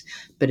 70s,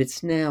 but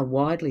it's now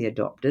widely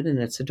adopted, and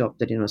it's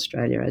adopted in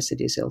Australia as it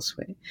is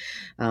elsewhere.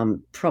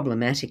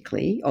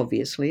 Problematically,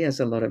 obviously, as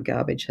a lot of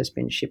garbage has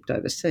been shipped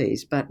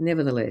overseas, but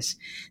nevertheless,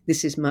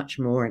 this is much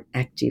more an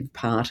active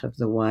part of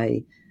the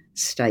way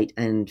state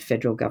and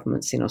federal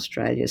governments in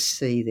Australia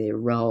see their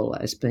role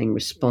as being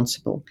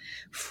responsible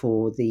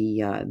for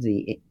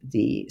the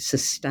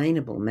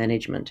sustainable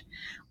management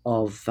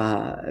of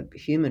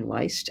human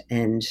waste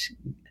and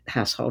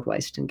household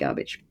waste and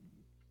garbage,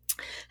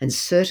 and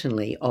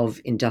certainly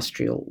of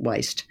industrial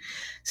waste.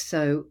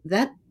 So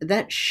that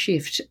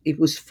shift, it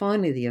was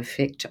finally the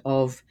effect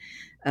of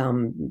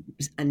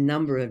a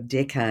number of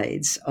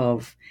decades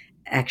of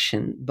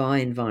action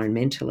by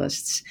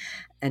environmentalists.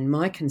 And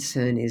my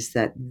concern is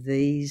that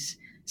these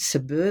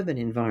suburban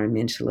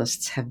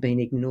environmentalists have been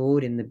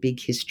ignored in the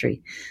big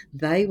history.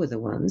 They were the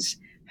ones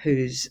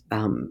whose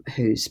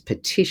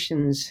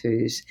petitions,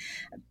 their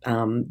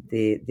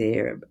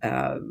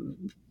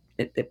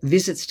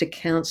visits to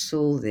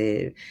council,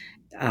 their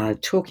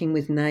talking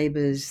with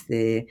neighbours,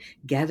 their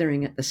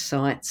gathering at the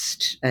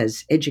sites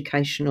as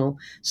educational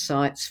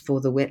sites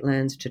for the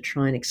wetlands to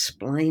try and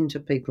explain to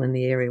people in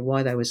the area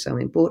why they were so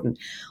important.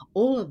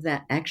 All of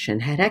that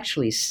action had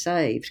actually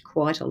saved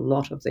quite a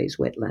lot of these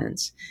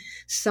wetlands.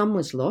 Some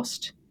was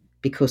lost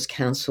because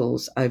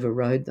councils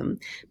overrode them,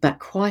 but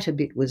quite a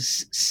bit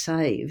was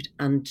saved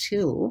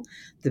until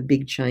the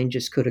big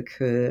changes could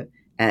occur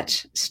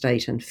at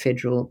state and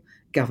federal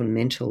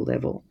governmental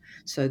level.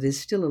 So there's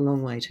still a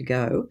long way to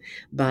go,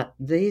 but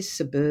these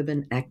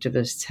suburban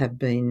activists have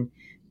been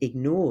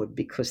ignored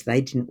because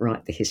they didn't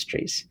write the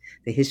histories.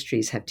 The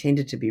histories have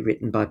tended to be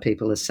written by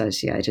people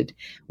associated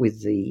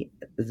with the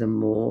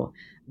more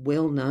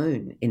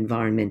well-known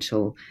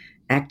environmental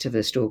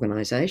activist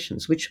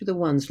organisations, which were the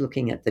ones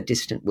looking at the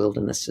distant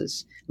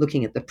wildernesses,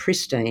 looking at the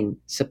pristine,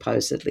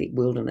 supposedly,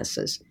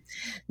 wildernesses.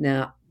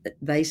 Now,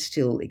 they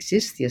still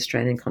exist. The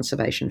Australian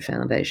Conservation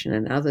Foundation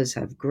and others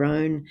have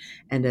grown,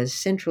 and as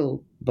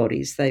central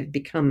bodies, they've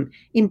become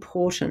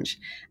important.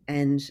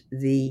 And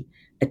the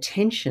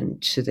attention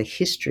to the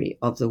history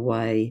of the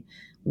way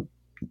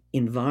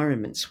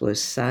environments were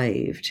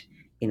saved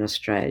in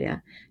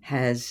Australia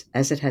has,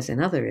 as it has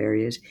in other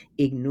areas,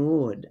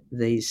 ignored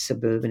these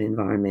suburban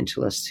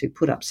environmentalists who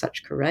put up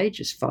such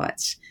courageous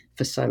fights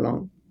for so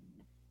long.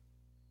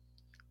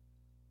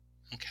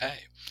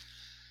 Okay.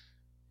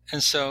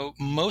 And so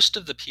most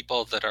of the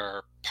people that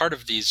are part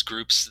of these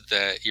groups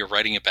that you're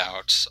writing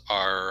about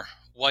are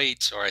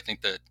white, or I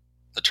think the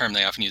term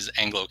they often use is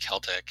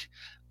Anglo-Celtic.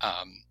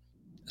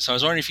 So I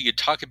was wondering if you could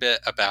talk a bit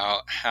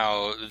about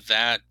how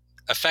that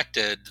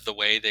affected the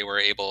way they were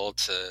able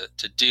to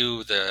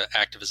do the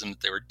activism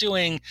that they were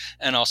doing,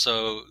 and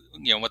also,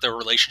 what their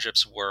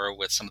relationships were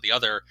with some of the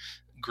other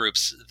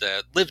groups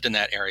that lived in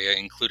that area,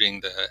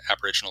 including the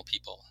Aboriginal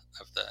people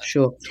of the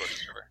Sure.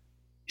 Georges River.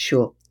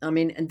 Sure. I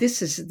mean, and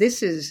this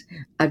is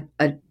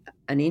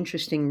an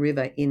interesting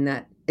river in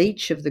that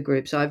each of the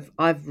groups.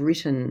 I've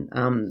written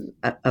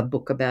a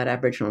book about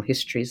Aboriginal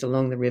histories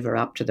along the river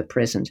up to the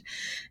present,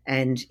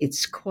 and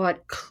it's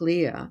quite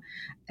clear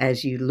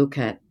as you look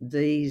at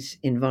these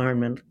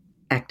environment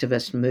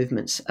activist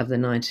movements of the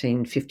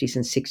 1950s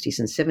and 60s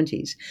and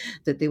 70s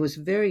that there was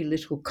very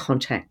little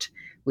contact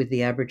with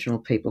the Aboriginal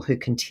people who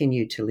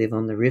continued to live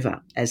on the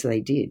river as they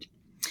did.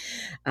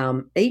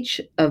 Each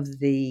of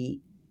the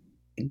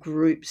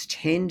groups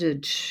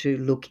tended to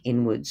look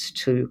inwards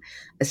to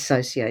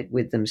associate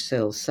with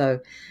themselves. So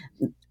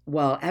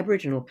while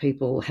Aboriginal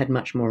people had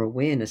much more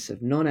awareness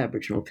of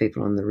non-Aboriginal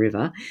people on the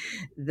river,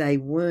 they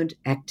weren't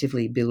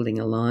actively building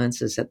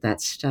alliances at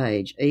that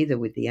stage, either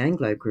with the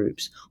Anglo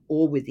groups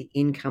or with the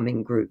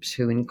incoming groups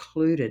who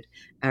included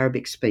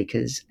Arabic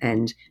speakers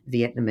and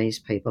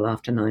Vietnamese people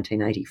after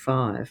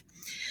 1985.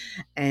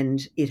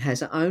 And it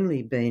has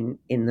only been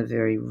in the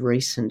very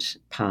recent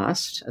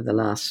past, the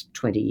last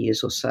 20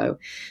 years or so,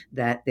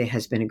 that there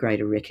has been a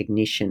greater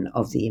recognition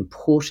of the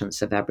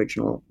importance of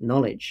Aboriginal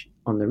knowledge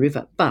on the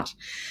river. But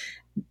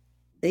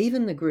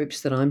even the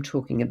groups that I'm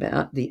talking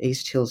about, the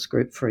East Hills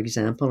group, for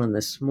example, and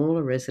the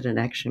smaller resident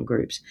action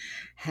groups,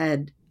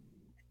 had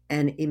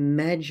an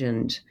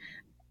imagined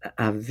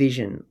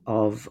vision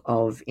of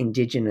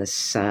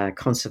Indigenous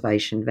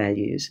conservation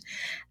values,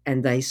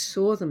 and they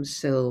saw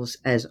themselves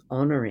as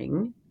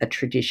honouring a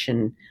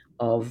tradition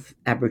of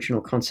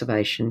Aboriginal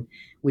conservation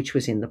which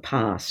was in the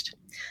past.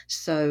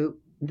 So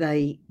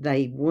they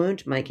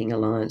weren't making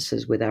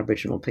alliances with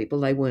Aboriginal people,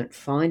 they weren't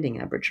finding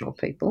Aboriginal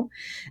people,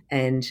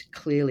 and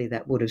clearly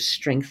that would have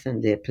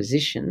strengthened their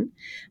position.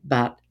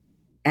 But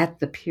at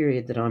the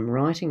period that I'm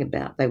writing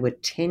about, they were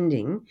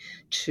tending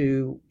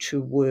to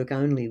work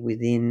only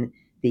within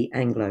the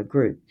Anglo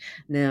group.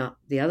 Now,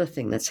 the other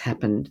thing that's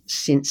happened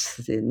since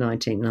the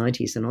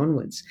 1990s and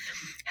onwards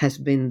has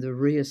been the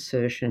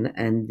reassertion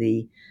and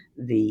the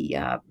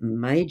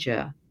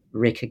major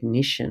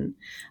recognition,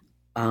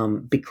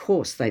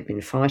 because they've been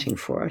fighting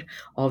for it,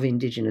 of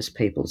Indigenous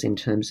peoples in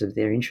terms of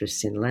their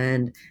interests in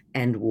land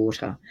and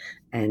water,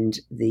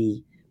 and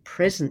the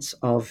presence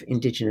of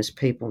Indigenous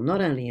people,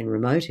 not only in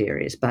remote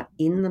areas, but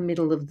in the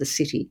middle of the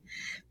city,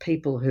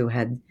 people who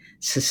had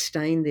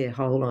sustained their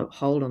hold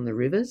on the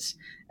rivers,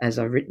 as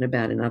I've written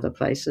about in other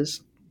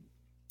places,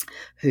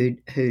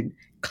 who'd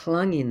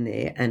clung in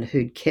there and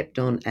who'd kept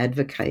on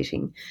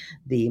advocating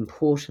the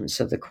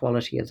importance of the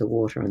quality of the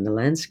water and the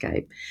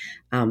landscape.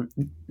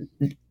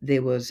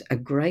 There was a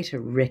greater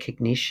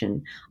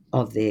recognition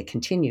of their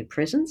continued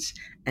presence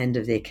and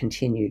of their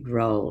continued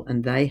role,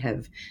 and they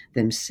have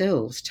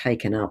themselves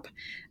taken up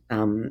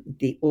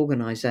the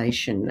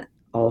organisation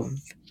of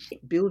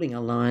building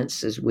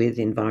alliances with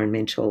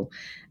environmental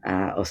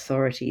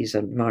authorities,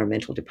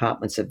 environmental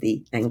departments of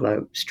the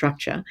Anglo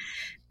structure,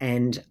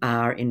 and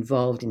are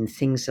involved in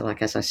things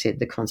like, as I said,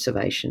 the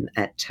conservation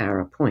at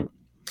Tara Point.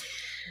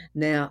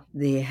 Now,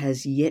 there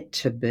has yet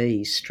to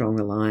be strong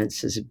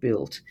alliances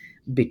built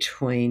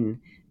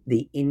between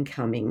the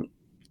incoming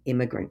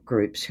immigrant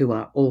groups who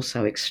are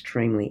also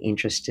extremely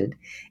interested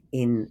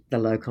in the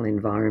local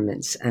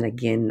environments. And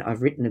again,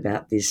 I've written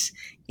about this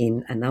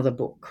in another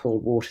book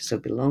called Waters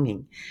of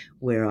Belonging,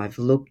 where I've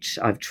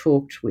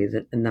talked with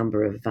a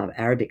number of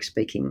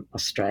Arabic-speaking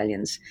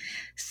Australians,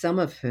 some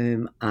of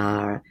whom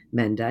are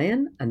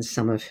Mandaean and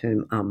some of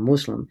whom are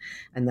Muslim,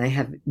 and they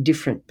have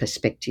different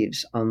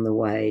perspectives on the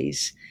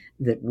ways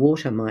that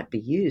water might be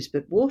used.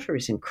 But water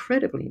is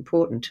incredibly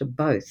important to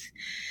both,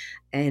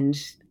 and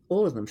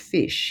all of them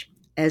fish,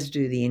 as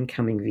do the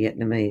incoming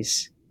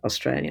Vietnamese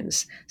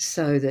Australians,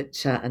 so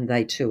that, and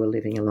they too are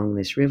living along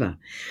this river.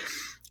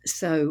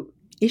 So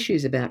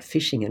issues about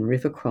fishing and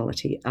river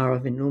quality are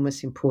of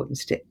enormous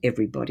importance to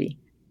everybody,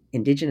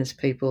 Indigenous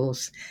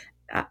peoples,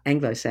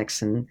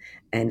 Anglo-Saxon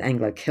and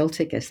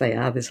Anglo-Celtic as they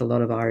are. There's a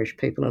lot of Irish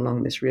people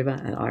along this river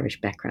and Irish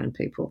background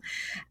people,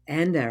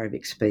 and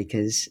Arabic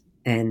speakers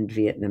and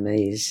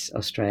Vietnamese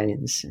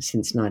Australians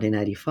since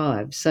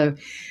 1985. So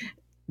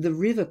the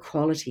river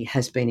quality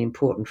has been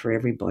important for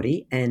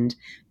everybody, and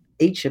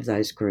each of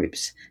those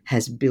groups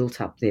has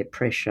built up their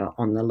pressure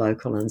on the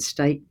local and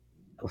state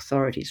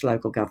authorities,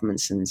 local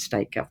governments and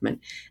state government,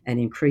 and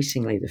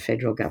increasingly the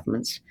federal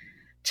governments,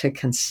 to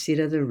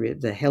consider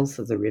the health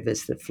of the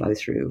rivers that flow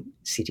through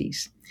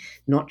cities,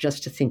 not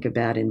just to think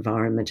about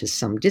environment as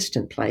some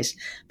distant place,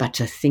 but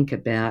to think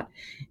about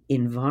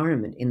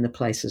environment in the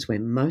places where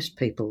most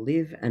people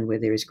live and where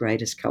there is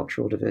greatest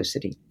cultural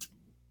diversity.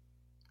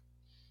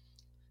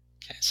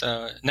 Okay,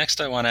 so next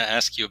I want to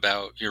ask you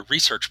about your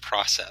research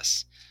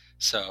process.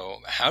 So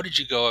how did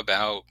you go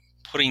about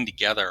putting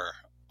together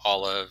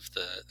all of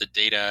the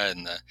data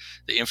and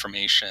the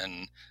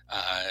information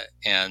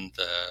and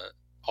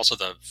also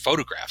the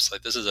photographs?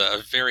 Like, this is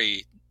a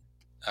very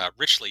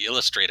richly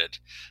illustrated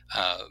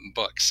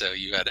book, so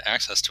you had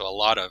access to a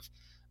lot of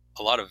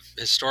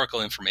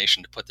historical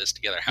information to put this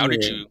together. How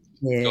did you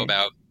go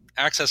about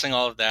accessing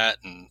all of that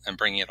and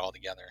bringing it all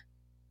together?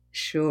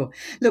 Sure.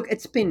 Look,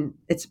 it's been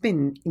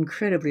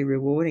incredibly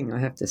rewarding, I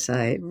have to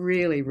say,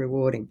 really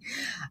rewarding.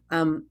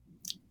 Um,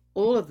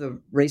 all of the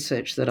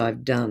research that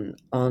I've done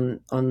on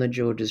the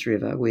Georges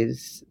River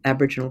with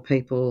Aboriginal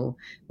people,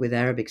 with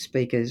Arabic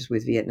speakers,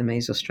 with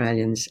Vietnamese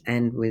Australians,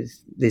 and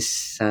with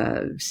this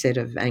set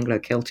of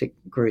Anglo-Celtic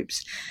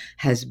groups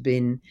has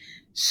been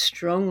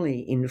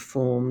strongly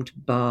informed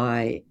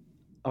by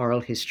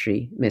oral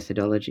history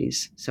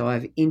methodologies. So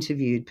I've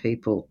interviewed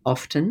people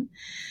often.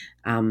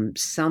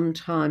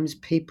 Sometimes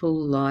people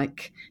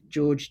like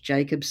George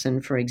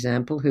Jacobson, for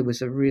example, who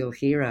was a real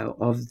hero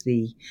of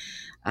the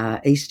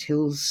East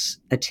Hills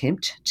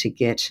attempt to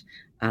get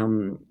a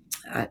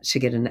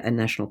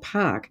national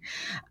park.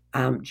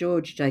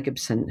 George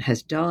Jacobson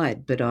has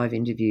died, but I've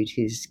interviewed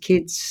his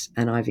kids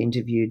and I've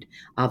interviewed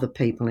other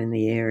people in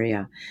the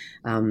area.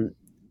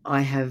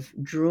 I have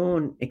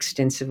drawn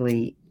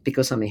extensively,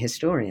 because I'm a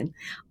historian,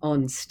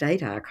 on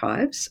state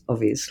archives,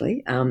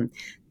 obviously,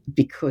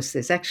 because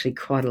there's actually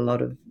quite a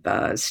lot of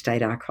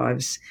state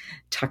archives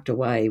tucked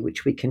away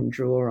which we can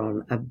draw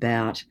on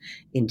about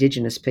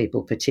Indigenous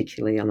people,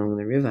 particularly along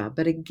the river.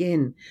 But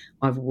again,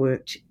 I've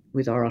worked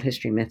with oral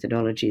history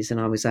methodologies, and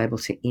I was able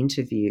to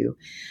interview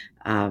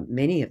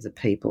many of the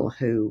people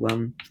who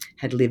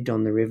had lived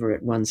on the river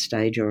at one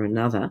stage or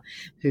another,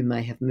 who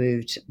may have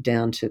moved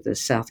down to the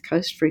south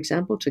coast, for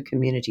example, to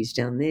communities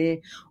down there,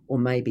 or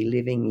maybe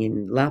living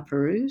in La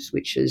Perouse,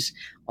 which is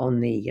on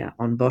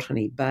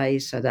Botany Bay,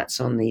 so that's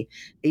on the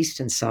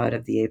eastern side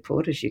of the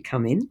airport as you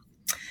come in.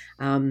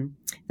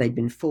 They'd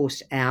been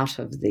forced out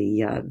of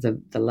the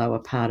lower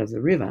part of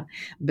the river,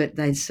 but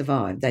they'd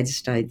survived. They'd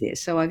stayed there.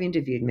 So I've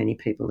interviewed many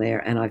people there,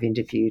 and I've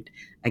interviewed,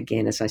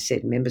 again, as I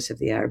said, members of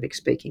the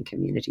Arabic-speaking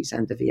communities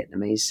and the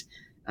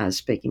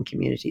Vietnamese-speaking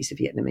communities, the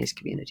Vietnamese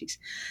communities.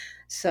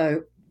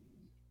 So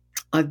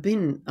I've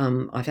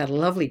had a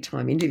lovely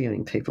time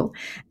interviewing people,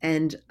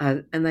 and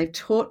they've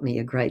taught me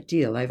a great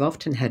deal. They've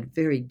often had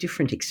very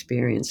different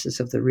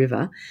experiences of the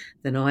river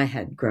than I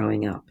had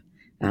growing up.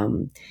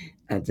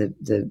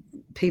 The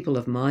people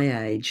of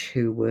my age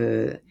who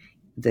were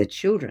the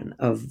children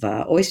of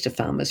oyster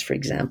farmers, for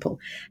example,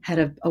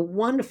 had a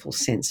wonderful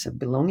sense of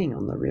belonging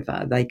on the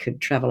river. They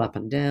could travel up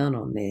and down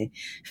on their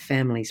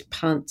families'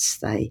 punts.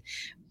 They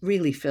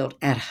really felt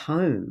at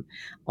home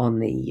on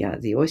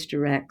the oyster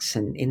racks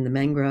and in the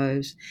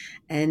mangroves.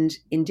 And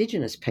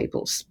Indigenous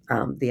peoples,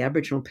 the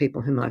Aboriginal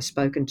people whom I've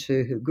spoken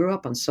to, who grew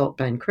up on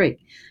Saltbone Creek,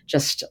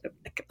 just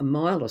a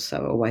mile or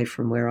so away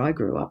from where I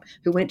grew up,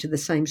 who went to the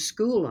same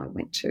school I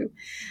went to,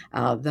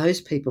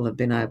 those people have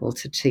been able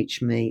to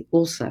teach me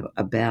also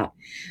about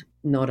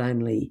not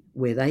only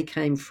where they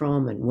came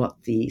from and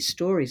what the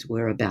stories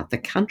were about the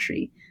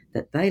country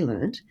that they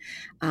learnt,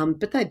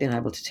 but they've been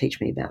able to teach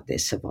me about their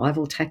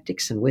survival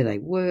tactics and where they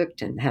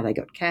worked and how they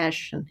got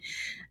cash. And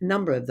a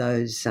number of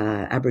those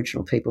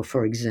Aboriginal people,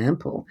 for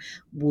example,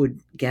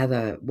 would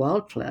gather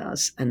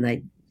wildflowers and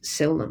they'd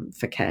sell them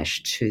for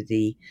cash to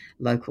the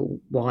local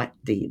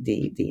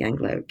the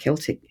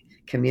Anglo-Celtic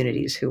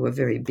communities, who were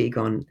very big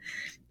on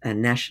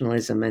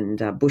nationalism and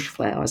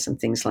bushflowers and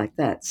things like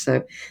that.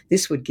 So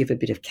this would give a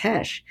bit of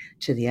cash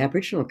to the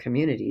Aboriginal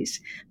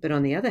communities. But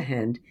on the other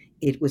hand,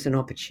 it was an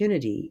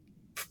opportunity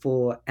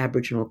for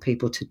Aboriginal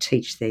people to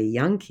teach their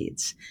young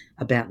kids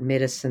about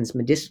medicines,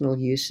 medicinal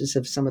uses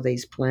of some of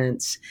these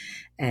plants,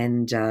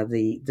 and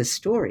the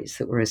stories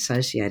that were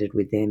associated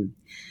with them.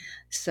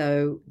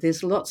 So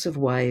there's lots of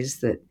ways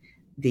that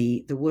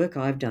the work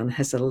I've done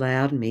has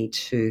allowed me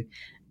to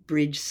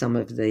bridge some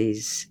of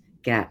these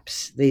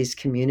gaps. These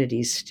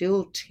communities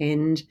still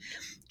tend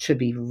to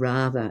be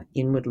rather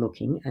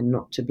inward-looking and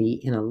not to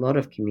be in a lot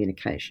of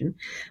communication,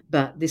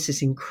 but this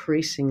is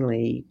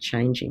increasingly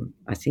changing,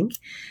 I think,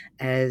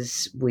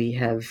 as we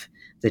have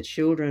the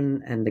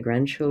children and the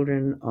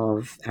grandchildren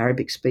of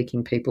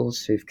Arabic-speaking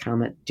peoples who've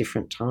come at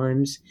different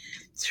times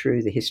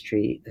through the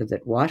history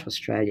that white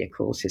Australia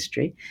calls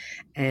history,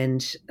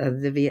 and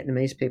the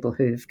Vietnamese people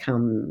who've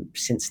come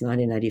since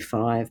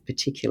 1985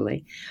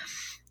 particularly,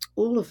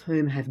 all of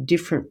whom have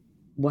different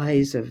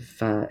ways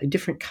of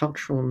different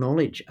cultural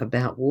knowledge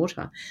about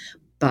water,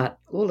 but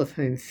all of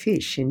whom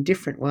fish in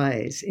different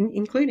ways,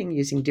 including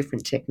using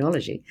different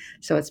technology.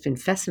 So it's been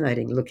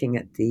fascinating looking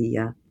at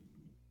the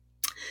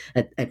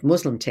at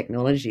Muslim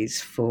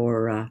technologies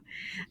for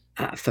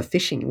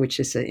fishing, which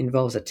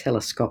involves a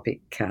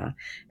telescopic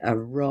a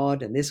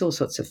rod, and there's all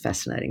sorts of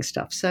fascinating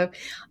stuff. So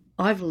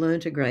I've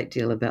learned a great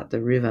deal about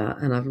the river,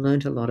 and I've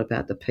learned a lot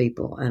about the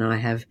people, and I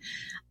have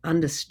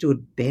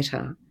understood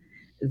better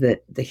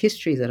that the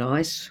history that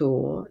I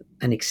saw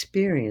and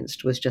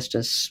experienced was just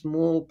a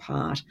small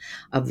part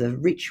of the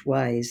rich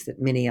ways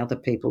that many other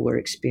people were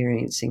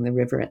experiencing the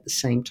river at the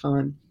same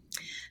time.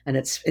 And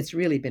it's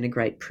really been a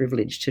great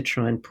privilege to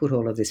try and put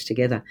all of this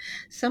together.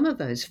 Some of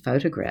those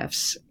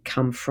photographs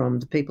come from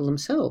the people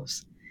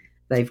themselves.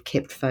 They've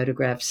kept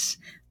photographs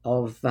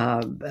of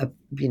a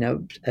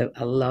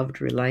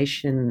loved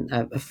relation,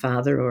 a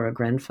father or a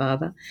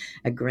grandfather,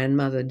 a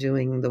grandmother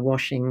doing the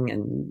washing,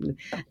 and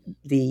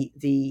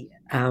the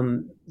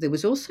There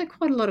was also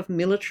quite a lot of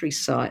military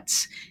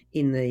sites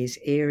in these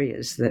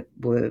areas that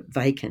were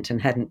vacant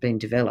and hadn't been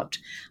developed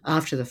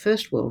after the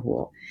First World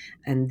War.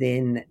 And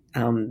then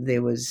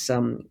there was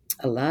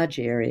a large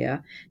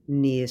area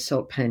near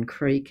Salt Pan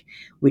Creek,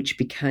 which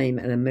became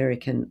an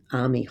American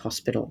Army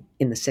hospital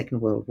in the Second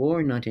World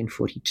War in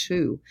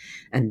 1942.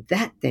 And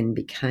that then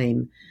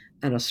became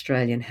an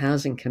Australian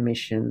Housing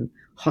Commission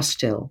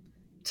hostel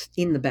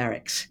in the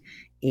barracks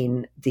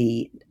in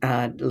the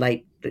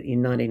late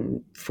in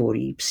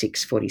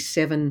 1946,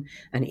 47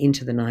 and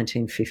into the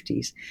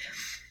 1950s.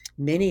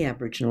 Many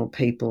Aboriginal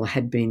people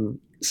had been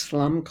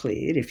slum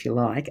cleared, if you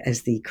like,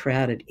 as the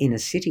crowded inner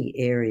city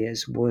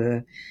areas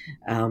were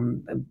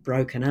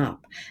broken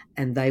up,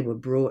 and they were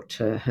brought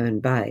to Herne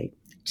Bay,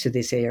 to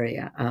this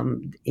area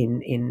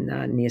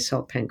near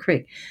Salt Pan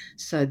Creek.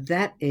 So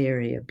that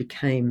area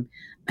became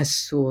a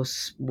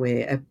source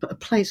where a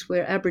place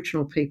where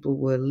Aboriginal people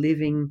were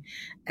living,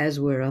 as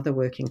were other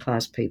working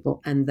class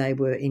people, and they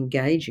were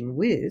engaging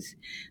with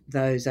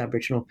those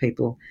Aboriginal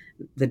people,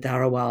 the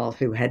Dharawal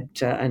who had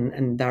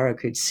and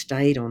Darug who'd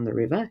stayed on the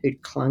river,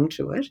 who'd clung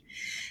to it,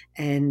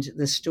 and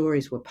the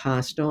stories were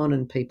passed on,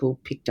 and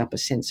people picked up a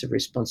sense of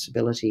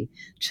responsibility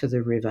to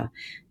the river,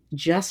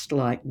 just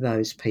like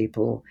those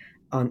people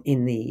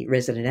in the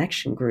resident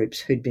action groups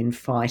who'd been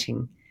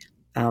fighting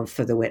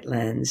for the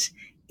wetlands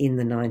in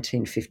the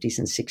 1950s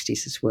and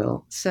 60s as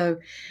well. So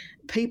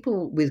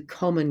people with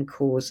common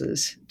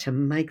causes to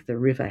make the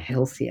river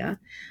healthier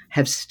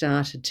have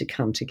started to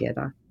come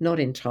together, not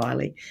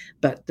entirely,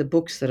 but the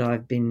books that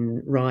I've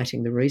been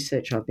writing, the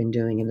research I've been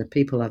doing, and the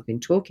people I've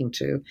been talking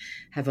to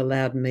have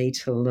allowed me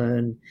to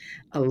learn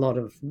a lot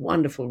of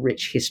wonderful,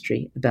 rich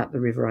history about the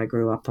river I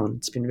grew up on.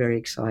 It's been very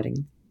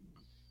exciting.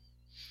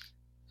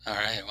 All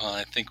right. Well,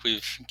 I think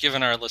we've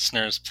given our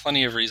listeners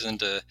plenty of reason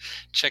to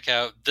check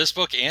out this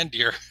book and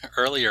your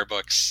earlier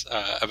books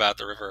about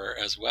the river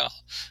as well.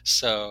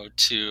 So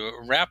to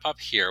wrap up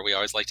here, we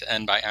always like to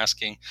end by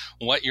asking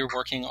what you're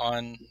working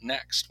on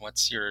next.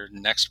 What's your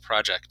next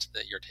project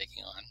that you're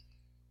taking on?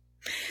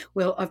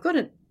 Well, I've got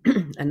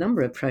a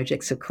number of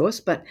projects, of course,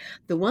 but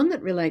the one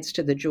that relates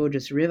to the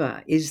Georges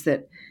River is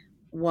that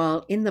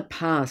while in the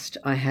past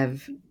I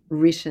have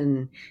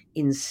written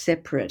in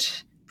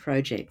separate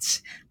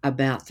projects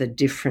about the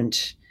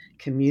different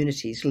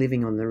communities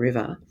living on the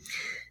river,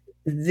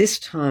 this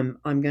time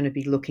I'm going to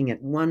be looking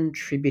at one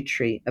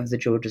tributary of the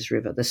Georges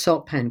River, the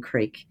Salt Pan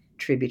Creek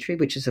tributary,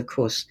 which is, of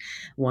course,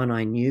 one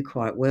I knew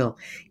quite well.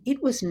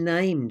 It was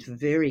named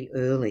very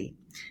early,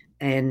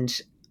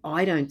 and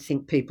I don't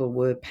think people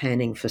were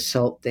panning for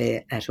salt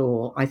there at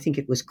all. I think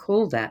it was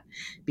called that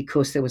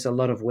because there was a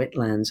lot of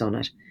wetlands on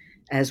it,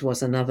 as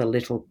was another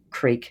little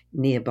creek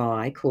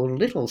nearby called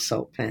Little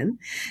Salt Pan,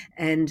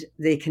 and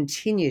there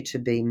continue to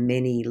be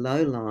many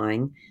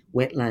low-lying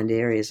wetland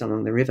areas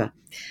along the river.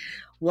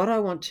 What I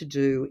want to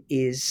do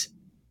is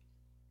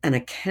an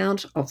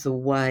account of the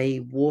way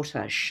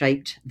water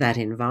shaped that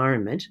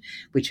environment,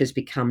 which has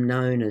become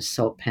known as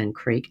Salt Pan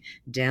Creek,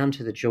 down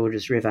to the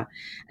Georges River.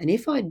 And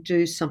if I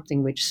do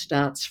something which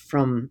starts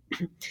from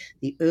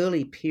the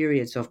early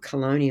periods of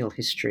colonial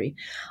history,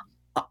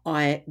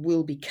 I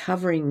will be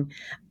covering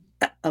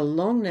a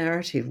long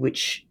narrative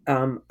which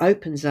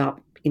opens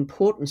up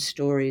important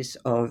stories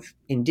of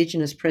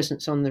Indigenous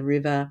presence on the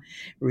river,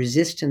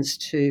 resistance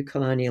to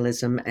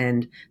colonialism,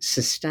 and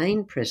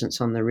sustained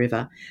presence on the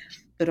river.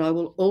 But I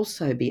will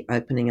also be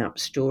opening up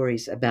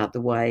stories about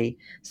the way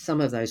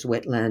some of those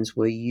wetlands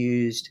were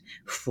used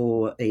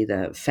for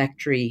either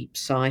factory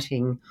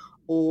siting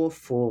or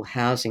for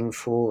housing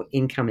for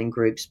incoming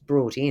groups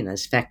brought in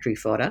as factory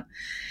fodder.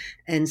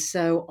 And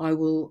so I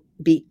will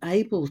be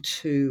able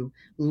to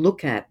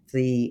look at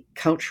the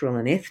cultural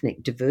and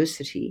ethnic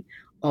diversity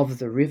of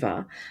the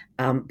river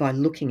by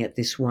looking at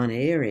this one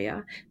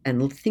area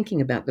and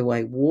thinking about the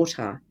way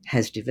water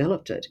has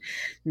developed it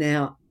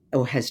now,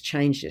 or has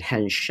changed it,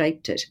 has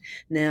shaped it.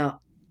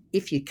 Now,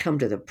 if you come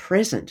to the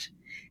present,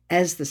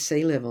 as the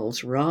sea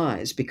levels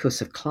rise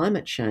because of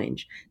climate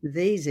change,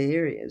 these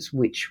areas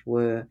which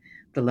were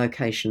the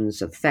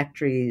locations of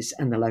factories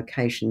and the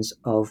locations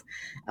of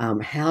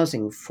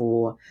housing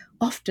for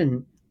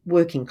often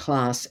working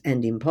class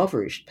and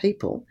impoverished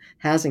people,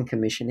 housing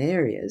commission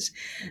areas,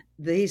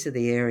 these are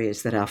the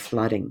areas that are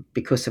flooding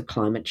because of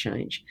climate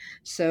change.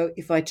 So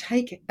if I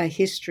take a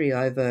history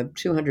over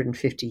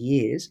 250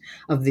 years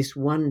of this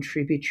one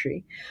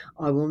tributary,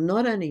 I will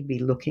not only be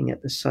looking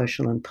at the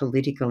social and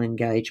political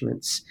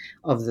engagements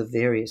of the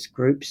various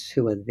groups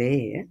who are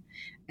there,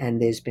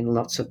 and there's been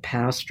lots of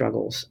power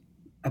struggles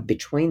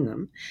between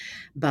them,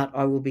 but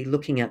I will be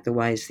looking at the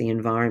ways the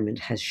environment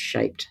has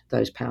shaped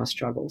those power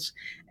struggles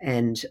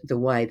and the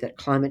way that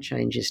climate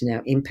change is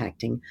now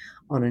impacting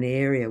on an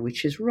area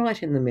which is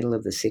right in the middle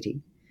of the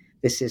city.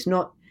 This is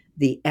not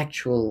the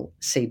actual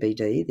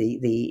CBD,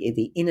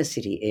 the inner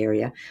city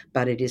area,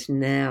 but it is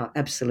now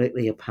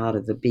absolutely a part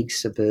of the big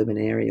suburban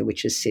area,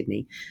 which is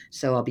Sydney.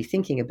 So I'll be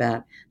thinking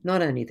about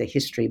not only the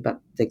history,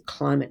 but the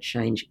climate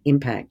change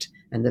impact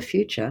and the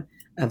future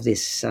of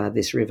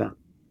this river.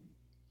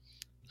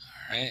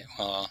 right.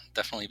 Well, I'll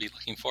definitely be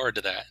looking forward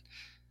to that.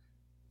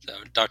 So,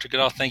 Dr.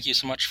 Goodall, thank you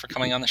so much for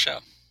coming on the show.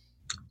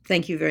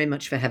 Thank you very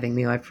much for having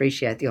me. I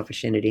appreciate the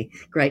opportunity.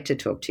 Great to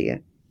talk to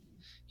you.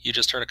 You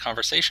just heard a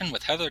conversation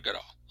with Heather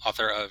Goodall,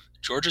 author of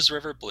Georges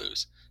River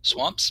Blues,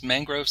 Swamps,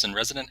 Mangroves, and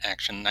Resident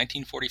Action,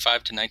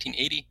 1945 to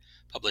 1980,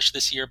 published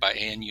this year by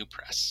ANU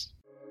Press.